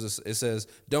 it says,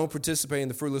 don't participate in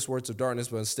the fruitless works of darkness,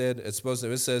 but instead, it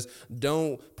says,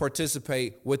 don't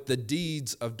participate with the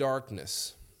deeds of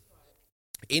darkness.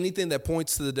 Anything that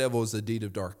points to the devil is a deed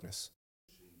of darkness.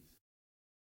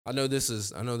 I know this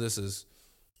is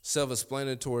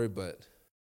self-explanatory, but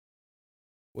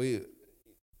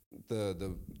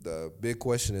the big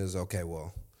question is, okay,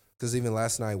 well, because even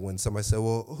last night when somebody said,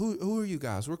 well, who are you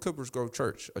guys? We're Coopers Grove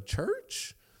Church. A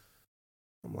church?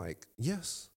 I'm like,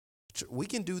 yes, we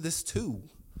can do this too.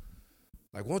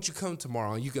 Like, won't you come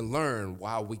tomorrow and you can learn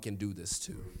why we can do this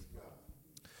too.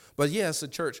 But yes, a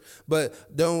church.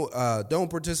 But don't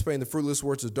participate in the fruitless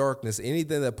works of darkness.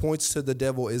 Anything that points to the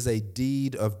devil is a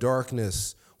deed of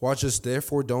darkness. Watch this.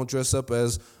 Therefore, don't dress up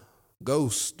as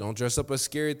ghosts. Don't dress up as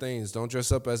scary things. Don't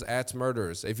dress up as axe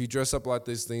murderers. If you dress up like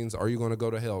these things, are you going to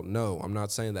go to hell? No, I'm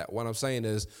not saying that. What I'm saying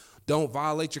is, don't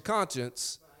violate your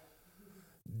conscience.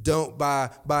 Don't by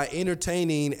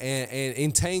entertaining and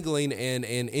entangling and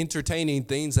entertaining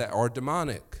things that are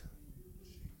demonic.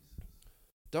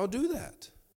 Don't do that.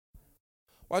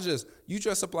 Watch this. You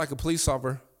dress up like a police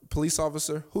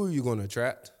officer, who are you going to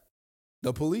attract?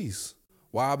 The police.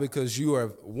 Why? Because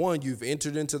you've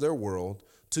entered into their world.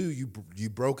 2,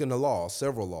 you've broken the law,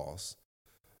 several laws.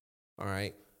 All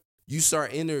right. You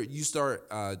start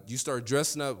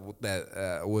dressing up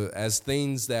as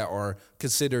things that are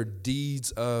considered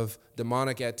deeds of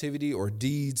demonic activity or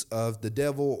deeds of the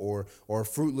devil or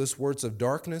fruitless works of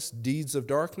darkness, deeds of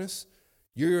darkness.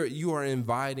 You are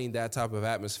inviting that type of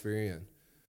atmosphere in.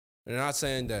 They're not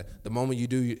saying that the moment you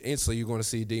do, instantly you're going to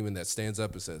see a demon that stands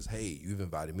up and says, hey, you've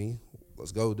invited me.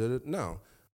 Let's go. No.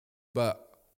 But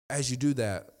as you do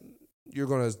that, you're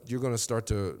gonna start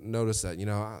to notice that,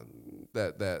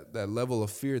 that level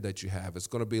of fear that you have, it's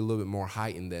going to be a little bit more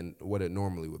heightened than what it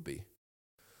normally would be.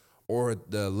 Or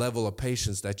the level of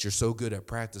patience that you're so good at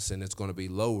practicing, it's going to be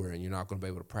lower and you're not going to be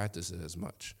able to practice it as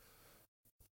much.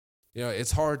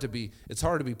 It's hard to be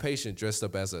patient dressed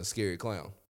up as a scary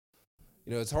clown.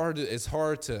 It's hard.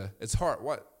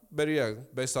 Better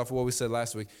yet, based off of what we said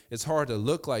last week, it's hard to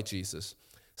look like Jesus,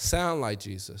 sound like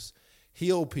Jesus,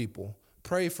 heal people,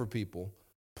 pray for people,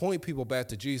 point people back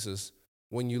to Jesus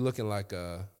when you're looking like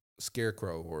a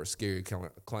scarecrow or a scary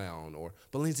clown.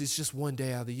 But Lindsay, it's just one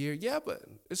day out of the year. Yeah, but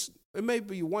it may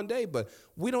be one day, but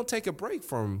we don't take a break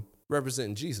from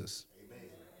representing Jesus. Amen.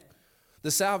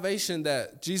 The salvation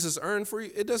that Jesus earned for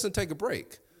you, it doesn't take a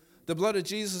break. The blood of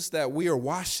Jesus that we are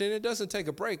washed in, it doesn't take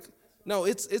a break. No,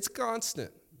 it's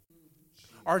constant.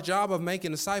 Our job of making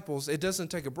disciples, it doesn't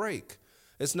take a break.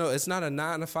 It's not a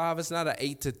 9 to 5. It's not a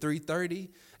 8 to 3:30.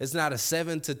 It's not a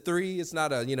 7 to 3. It's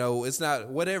not it's not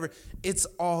whatever. It's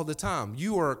all the time.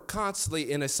 You are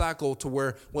constantly in a cycle to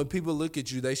where when people look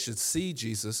at you, they should see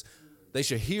Jesus. They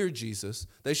should hear Jesus.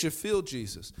 They should feel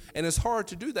Jesus. And it's hard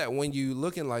to do that when you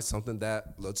looking like something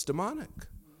that looks demonic.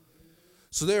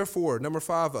 So therefore, number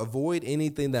 5, avoid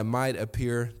anything that might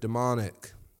appear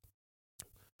demonic.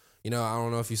 I don't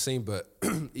know if you've seen, but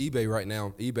eBay right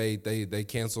now, they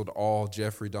canceled all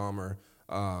Jeffrey Dahmer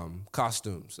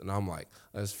costumes. And I'm like,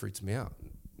 that just freaks me out.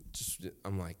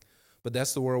 But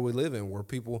that's the world we live in, where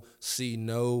people see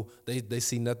they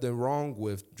see nothing wrong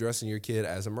with dressing your kid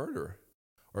as a murderer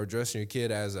or dressing your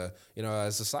kid as a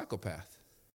psychopath.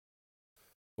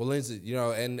 Well, Lindsay,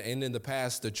 and in the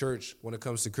past, the church, when it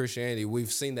comes to Christianity,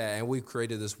 we've seen that, and we've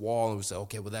created this wall, and we say,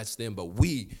 okay, well, that's them, but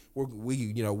we who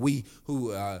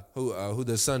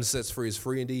the Son sets free is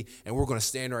free indeed, and we're going to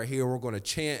stand right here, and we're going to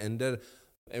chant,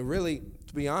 and really,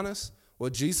 to be honest,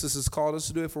 what Jesus has called us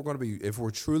to do, if we're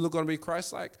truly going to be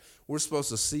Christ-like, we're supposed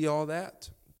to see all that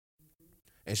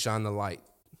and shine the light.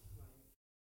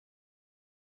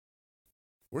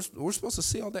 We're supposed to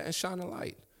see all that and shine a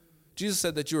light. Jesus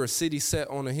said that you're a city set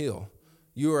on a hill.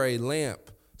 You are a lamp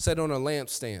set on a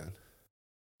lampstand.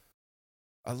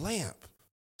 A lamp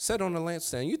set on a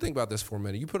lampstand. You think about this for a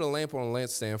minute. You put a lamp on a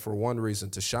lampstand for one reason,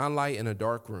 to shine light in a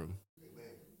dark room. Amen.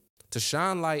 To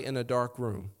shine light in a dark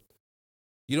room.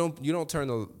 You don't turn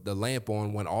the lamp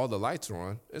on when all the lights are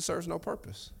on. It serves no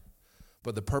purpose.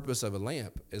 But the purpose of a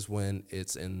lamp is when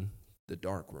it's in the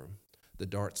dark room, the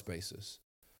dark spaces.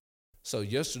 So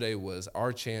yesterday was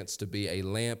our chance to be a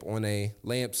lamp on a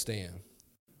lampstand.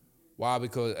 Why?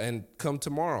 And come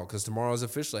tomorrow, because tomorrow is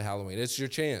officially Halloween. It's your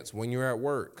chance when you're at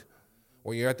work,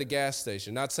 when you're at the gas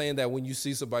station. Not saying that when you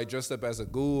see somebody dressed up as a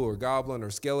ghoul or goblin or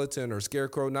skeleton or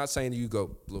scarecrow, not saying you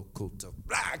go, look cool,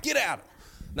 get out.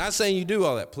 Not saying you do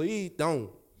all that. Please don't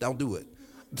do it.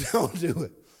 Don't do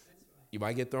it. You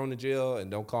might get thrown in jail, and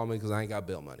don't call me because I ain't got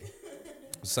bail money.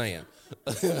 I'm saying.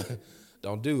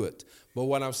 Don't do it. But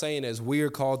what I'm saying is we are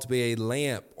called to be a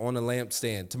lamp on a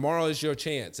lampstand. Tomorrow is your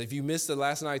chance. If you missed it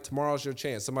last night, tomorrow's your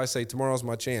chance. Somebody say, tomorrow's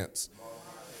my chance.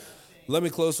 Let me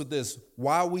close with this.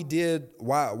 Why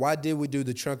did we do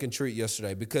the trunk and treat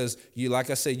yesterday? Because like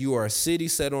I said, you are a city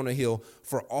set on a hill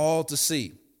for all to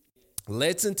see.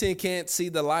 Lexington can't see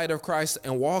the light of Christ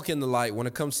and walk in the light when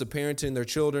it comes to parenting their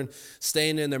children,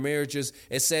 staying in their marriages,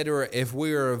 etc. if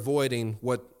we are avoiding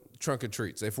what trunk or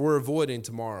treats, if we're avoiding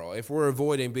tomorrow, if we're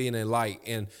avoiding being a light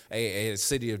in a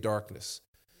city of darkness.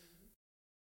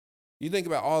 You think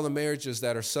about all the marriages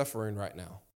that are suffering right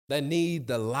now, that need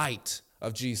the light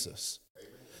of Jesus.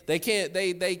 They can't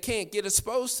get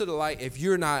exposed to the light if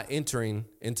you're not entering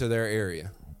into their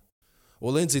area.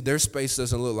 Well, Lindsay, their space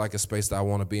doesn't look like a space that I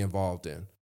want to be involved in.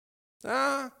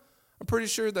 I'm pretty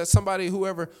sure that somebody,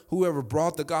 whoever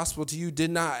brought the gospel to you did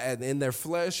not, in their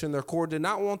flesh and their core, did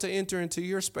not want to enter into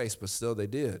your space, but still they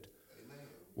did. Amen.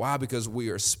 Why? Because we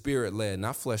are spirit-led,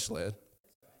 not flesh-led.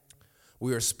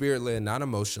 We are spirit-led, not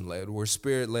emotion-led. We're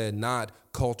spirit-led, not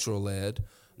cultural-led,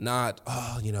 not,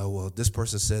 well, this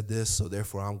person said this, so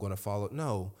therefore I'm going to follow.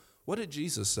 No. What did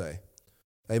Jesus say?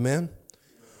 Amen?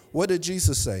 What did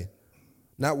Jesus say?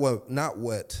 Not what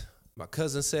my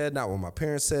cousin said, not what my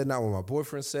parents said, not what my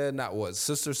boyfriend said, not what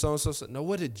sister so-and-so said. No,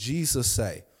 what did Jesus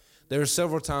say? There are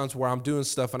several times where I'm doing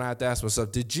stuff and I have to ask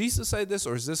myself, did Jesus say this,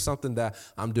 or is this something that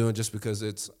I'm doing just because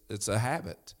it's a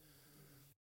habit?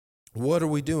 What are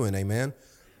we doing, amen?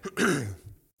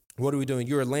 What are we doing?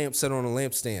 You're a lamp set on a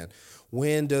lampstand.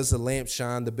 When does the lamp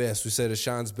shine the best? We said it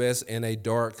shines best in a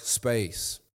dark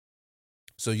space.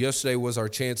 So yesterday was our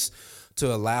chance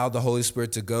to allow the Holy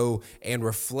Spirit to go and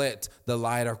reflect the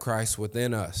light of Christ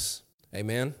within us.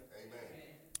 Amen? Amen.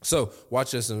 So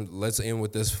watch this, and let's end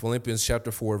with this. Philippians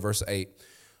chapter 4, verse 8.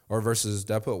 Or verses,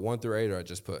 did I put 1 through 8 or I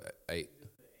just put 8?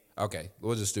 Okay,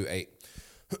 we'll just do 8.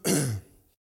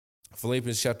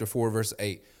 Philippians chapter 4, verse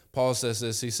 8. Paul says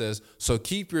this. He says, so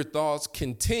keep your thoughts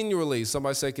continually.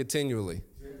 Somebody say continually.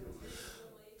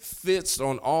 Fixed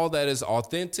on all that is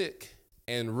authentic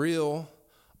and real,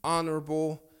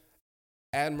 honorable,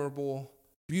 admirable,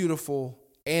 beautiful,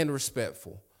 and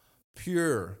respectful,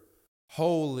 pure,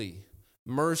 holy,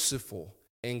 merciful,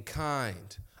 and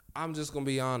kind. I'm just going to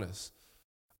be honest.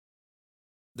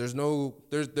 There's no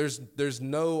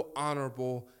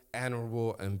honorable,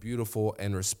 admirable, and beautiful,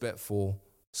 and respectful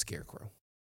scarecrow.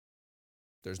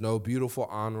 There's no beautiful,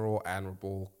 honorable,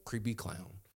 admirable, creepy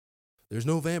clown. There's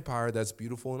no vampire that's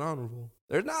beautiful and honorable.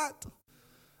 There's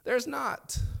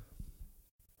not.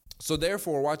 So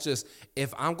therefore, watch this.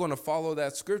 If I'm going to follow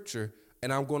that scripture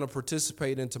and I'm going to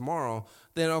participate in tomorrow,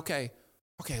 then okay,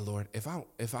 Lord, if I'm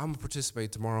going to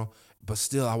participate tomorrow, but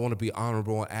still I want to be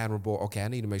honorable and admirable, okay, I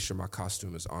need to make sure my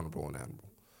costume is honorable and admirable.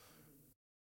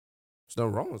 There's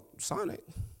nothing wrong with Sonic.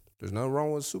 There's nothing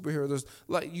wrong with superheroes.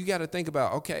 You got to think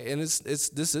about, okay, and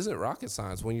this isn't rocket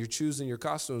science. When you're choosing your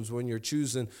costumes, when you're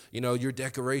choosing, your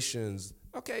decorations,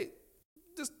 okay,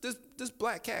 this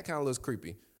black cat kind of looks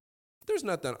creepy. There's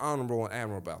nothing honorable and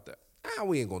admirable about that.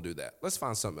 We ain't going to do that. Let's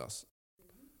find something else.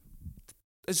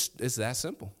 It's that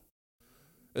simple.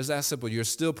 It's that simple. You're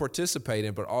still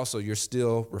participating, but also you're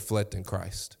still reflecting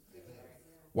Christ.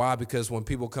 Why? Because when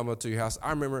people come up to your house, I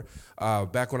remember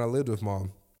back when I lived with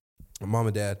mom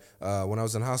and dad, when I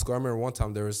was in high school, I remember one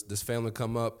time there was this family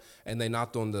come up and they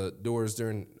knocked on the doors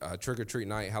during trick-or-treat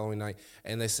night, Halloween night,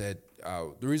 and they said,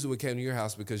 the reason we came to your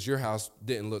house because your house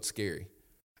didn't look scary.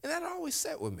 And that always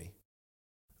sat with me.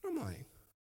 I'm like,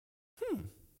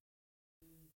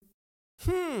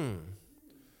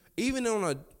 Even on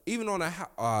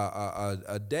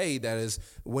a day that is,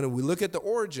 when we look at the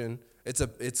origin, it's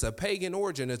a pagan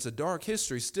origin. It's a dark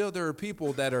history. Still, there are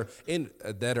people that are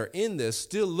in this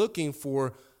still looking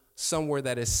for somewhere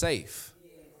that is safe.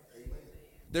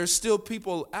 there's still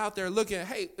people out there looking,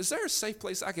 hey, is there a safe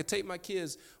place I could take my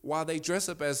kids while they dress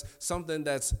up as something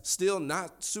that's still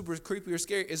not super creepy or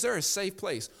scary? Is there a safe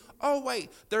place? Oh, wait,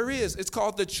 there is. It's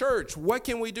called the church. What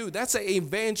can we do? That's an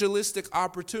evangelistic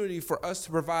opportunity for us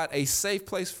to provide a safe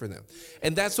place for them.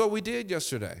 And that's what we did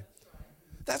yesterday.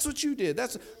 That's what you did.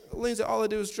 Lindsay, all I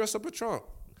did was dress up a trunk.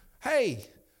 Hey,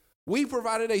 we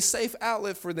provided a safe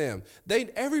outlet for them.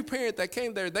 Every parent that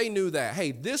came there, they knew that,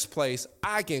 hey, this place,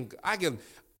 I can,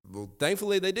 well,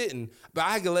 thankfully they didn't, but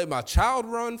I can let my child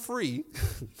run free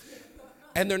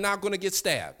and they're not going to get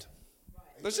stabbed.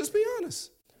 Let's just be honest.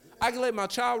 I can let my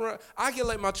child run. I can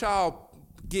let my child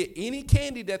get any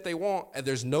candy that they want, and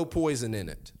there's no poison in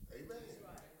it.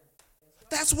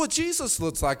 That's what Jesus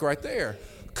looks like right there.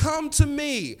 Come to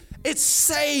me. It's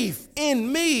safe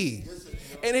in me.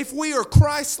 And if we are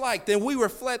Christ-like, then we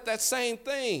reflect that same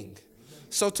thing.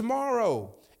 So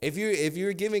tomorrow, if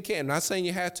you're giving candy, I'm not saying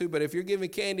you have to, but if you're giving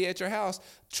candy at your house,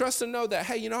 trust and know that,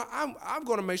 hey, I'm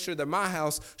going to make sure that my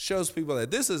house shows people that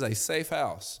this is a safe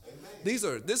house.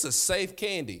 This is safe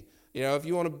candy. If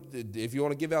you want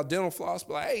to give out dental floss,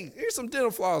 be like, hey, here's some dental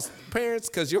floss, parents,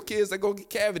 because your kids, they go get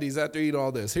cavities after eating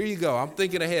all this. Here you go. I'm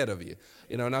thinking ahead of you.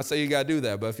 Not saying you got to do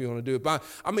that, but if you want to do it. But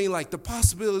I mean, like, the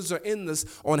possibilities are endless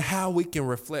on how we can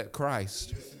reflect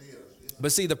Christ.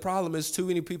 But see, the problem is too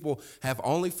many people have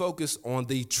only focused on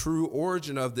the true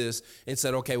origin of this and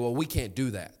said, okay, well, we can't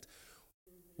do that.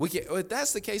 We can't. If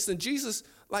that's the case, then Jesus,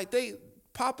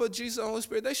 Papa, Jesus, and Holy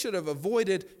Spirit, they should have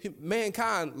avoided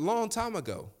mankind long time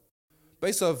ago.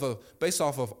 Based off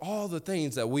of all the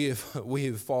things that we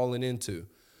have fallen into.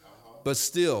 But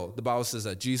still, the Bible says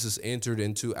that Jesus entered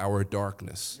into our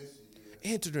darkness.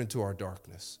 Entered into our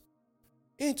darkness.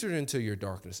 Entered into your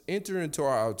darkness. Entered into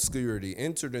our obscurity.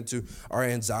 Entered into our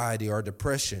anxiety, our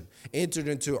depression. Entered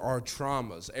into our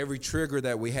traumas. Every trigger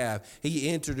that we have. He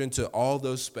entered into all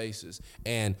those spaces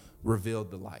and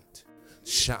revealed the light.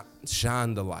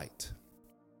 Shine the light.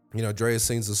 Drea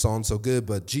sings the song so good,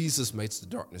 but Jesus makes the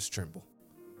darkness tremble.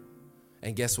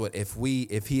 And guess what? If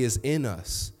he is in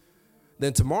us,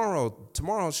 then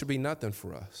tomorrow should be nothing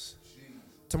for us.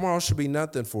 Tomorrow should be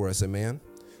nothing for us, amen?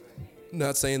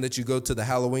 Not saying that you go to the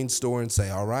Halloween store and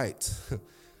say, all right,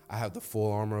 I have the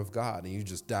full armor of God, and you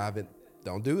just dive in.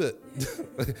 Don't do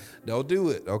it. Don't do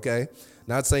it, okay?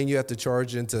 Not saying you have to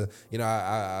charge into,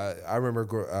 I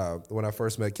remember when I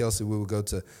first met Kelsey, we would go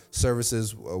to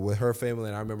services with her family,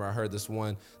 and I remember I heard this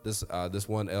one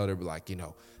elder be like,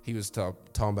 he was talking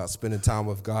about spending time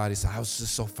with God. He said, I was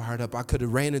just so fired up, I could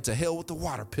have ran into hell with a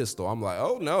water pistol. I'm like,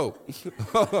 oh, no.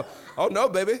 Oh, no,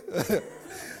 baby.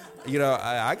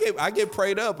 I get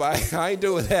prayed up. I ain't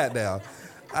doing that now.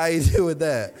 I ain't doing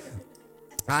that.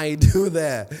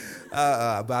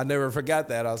 But I never forgot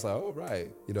that. I was like, oh,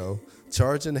 right.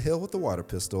 Charging the hell with the water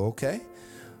pistol. Okay.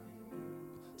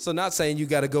 So not saying you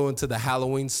got to go into the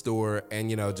Halloween store and,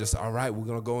 just, all right, we're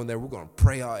going to go in there. We're going to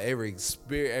pray out every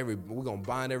spirit, we're going to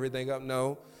bind everything up.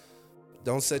 No,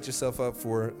 don't set yourself up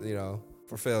for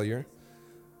failure.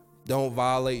 Don't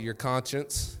violate your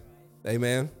conscience.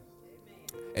 Amen.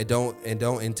 And don't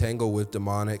entangle with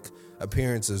demonic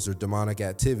appearances or demonic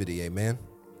activity. Amen.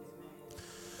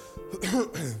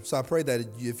 So I pray that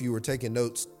if you were taking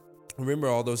notes, remember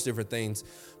all those different things,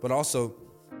 but also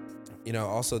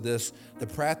the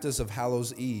practice of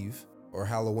Hallows Eve or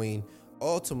Halloween,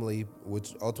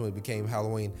 which ultimately became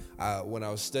Halloween. When I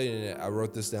was studying it, I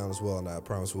wrote this down as well, and I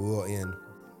promise we will end.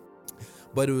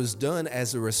 But it was done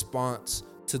as a response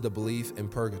to the belief in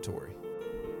purgatory.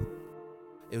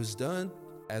 It was done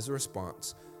as a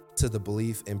response to the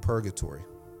belief in purgatory.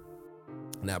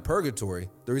 Now, purgatory,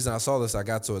 the reason I saw this, I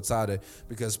got so excited,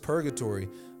 because purgatory,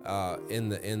 in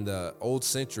the old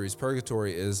centuries,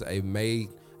 purgatory is a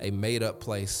made up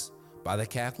place by the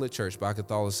Catholic Church, by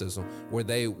Catholicism, where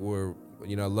they were,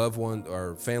 loved ones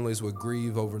or families would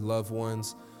grieve over loved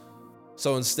ones.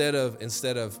 So instead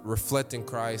of reflecting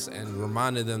Christ and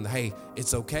reminding them, hey,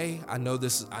 it's okay, I know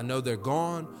they're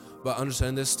gone, but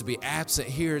understand this, to be absent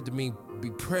here, to mean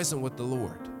be present with the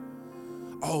Lord.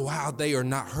 Oh, how they are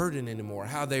not hurting anymore,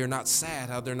 how they are not sad,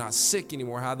 how they're not sick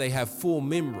anymore, how they have full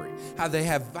memory, how they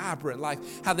have vibrant life,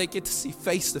 how they get to see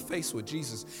face to face with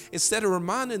Jesus. Instead of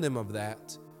reminding them of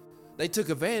that, they took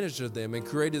advantage of them and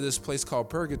created this place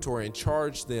called purgatory and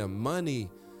charged them money.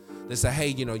 They say, hey,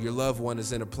 your loved one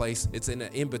is in a place, it's in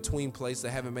an in-between place, they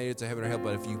haven't made it to heaven or hell,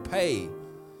 but if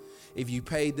you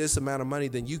pay this amount of money,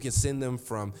 then you can send them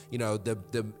from,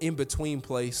 the in-between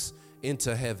place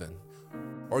into heaven.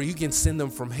 Or you can send them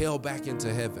from hell back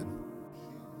into heaven.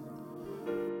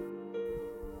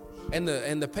 And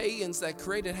the pagans that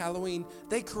created Halloween,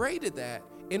 they created that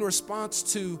in response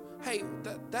to, hey,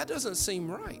 that doesn't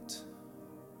seem right.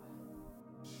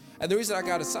 And the reason I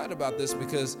got excited about this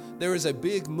because there is a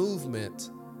big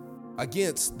movement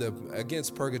against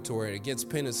purgatory, against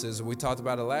penances, and we talked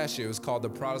about it last year. It was called the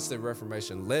Protestant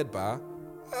Reformation, led by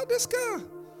this guy.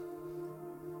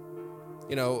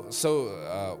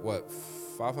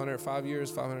 507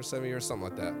 years, something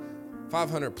like that.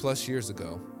 500 plus years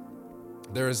ago,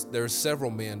 there's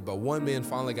several men, but one man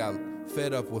finally got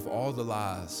fed up with all the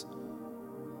lies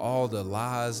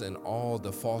and all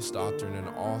the false doctrine and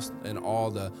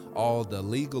all the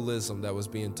legalism that was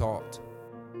being taught.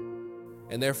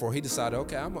 And therefore he decided,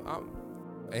 okay,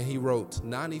 and he wrote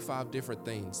 95 different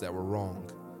things that were wrong,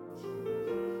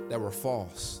 that were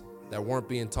false, that weren't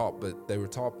being taught, but they were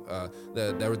taught,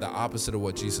 they were the opposite of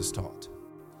what Jesus taught.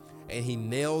 And he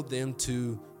nailed them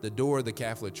to the door of the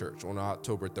Catholic Church on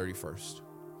October 31st.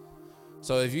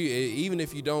 So even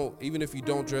if you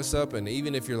don't dress up, and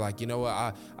even if you're like, you know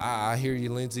what, I hear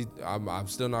you, Lindsay, I'm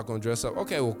still not going to dress up.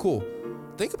 Okay, well, cool.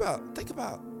 Think about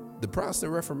the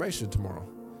Protestant Reformation tomorrow.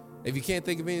 If you can't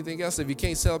think of anything else, if you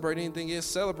can't celebrate anything else,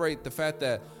 celebrate the fact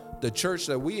that the church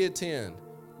that we attend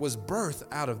was birthed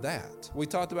out of that. We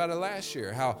talked about it last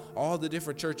year, how all the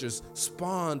different churches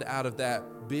spawned out of that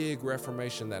big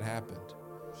Reformation that happened.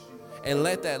 And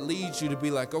let that lead you to be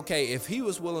like, okay, if he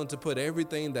was willing to put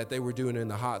everything that they were doing in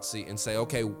the hot seat and say,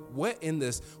 okay, what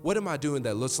am I doing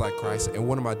that looks like Christ, and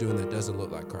what am I doing that doesn't look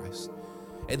like Christ?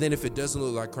 And then if it doesn't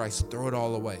look like Christ, throw it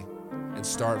all away and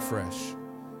start fresh.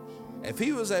 If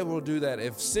he was able to do that,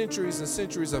 if centuries and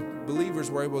centuries of believers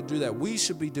were able to do that, we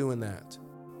should be doing that.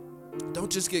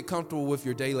 Don't just get comfortable with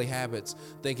your daily habits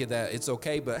thinking that it's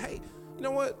okay, but hey, you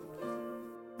know what?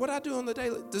 What I do on the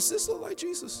daily, does this look like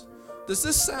Jesus? Does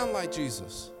this sound like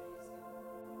Jesus?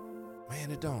 Man,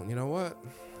 it don't. You know what?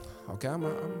 Okay, I'm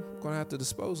going to have to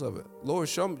dispose of it. Lord,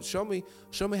 show me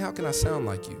how can I sound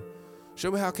like you?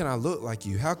 Show me how can I look like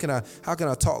you? How can I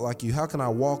talk like you? How can I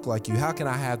walk like you? How can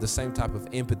I have the same type of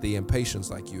empathy and patience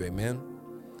like you? Amen.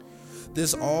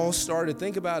 This all started,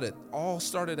 think about it, all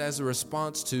started as a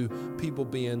response to people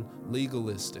being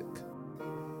legalistic.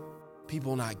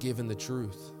 People not giving the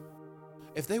truth.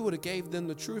 If they would have gave them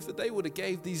the truth, if they would have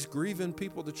gave these grieving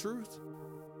people the truth,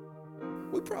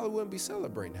 we probably wouldn't be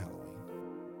celebrating Halloween.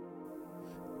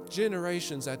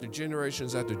 Generations after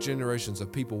generations after generations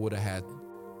of people would have had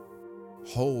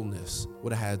wholeness,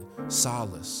 would have had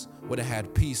solace, would have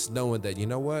had peace, knowing that, you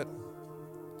know what?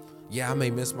 Yeah, I may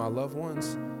miss my loved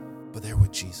ones, but they're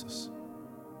with Jesus.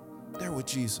 They're with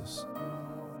Jesus.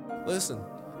 Listen,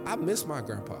 I miss my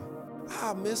grandpa.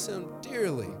 I miss him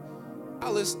dearly. I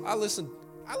listen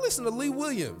to Lee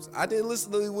Williams. I didn't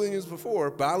listen to Lee Williams before,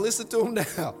 but I listen to him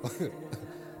now.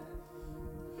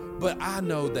 But I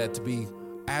know that to be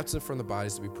absent from the body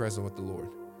is to be present with the Lord.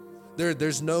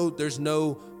 There's no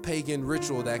pagan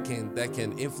ritual that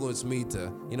can influence me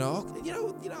to,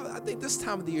 I think this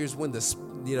time of the year is when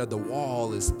the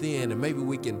wall is thin, and maybe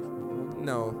we can,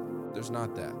 no, there's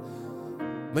not that.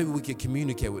 Maybe we can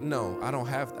communicate with, no, I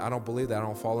don't believe that. I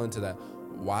don't fall into that.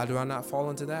 Why do I not fall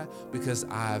into that? Because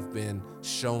I've been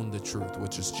shown the truth,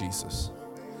 which is Jesus.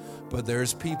 But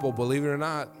there's people, believe it or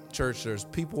not, church, there's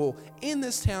people in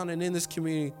this town and in this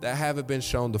community that haven't been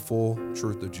shown the full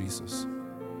truth of Jesus.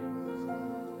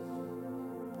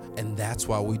 And that's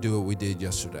why we do what we did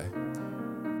yesterday.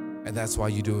 And that's why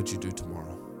you do what you do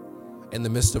tomorrow. In the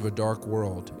midst of a dark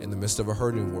world, in the midst of a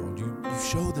hurting world, you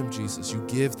show them Jesus. You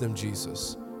give them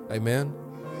Jesus. Amen?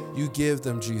 You give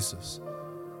them Jesus.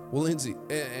 Well, Lindsay,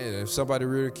 and if somebody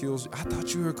ridicules you, I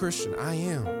thought you were a Christian. I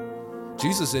am.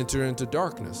 Jesus entered into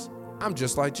darkness. I'm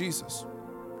just like Jesus.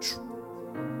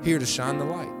 Here to shine the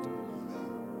light.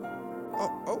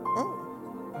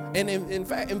 Oh. And in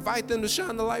fact, invite them to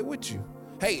shine the light with you.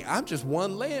 Hey, I'm just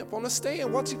one lamp on a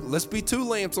stand. Let's be two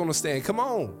lamps on a stand. Come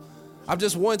on. I'm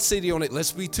just one city on it.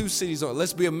 Let's be two cities on it.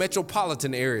 Let's be a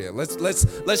metropolitan area.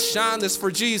 Let's shine this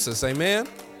for Jesus. Amen.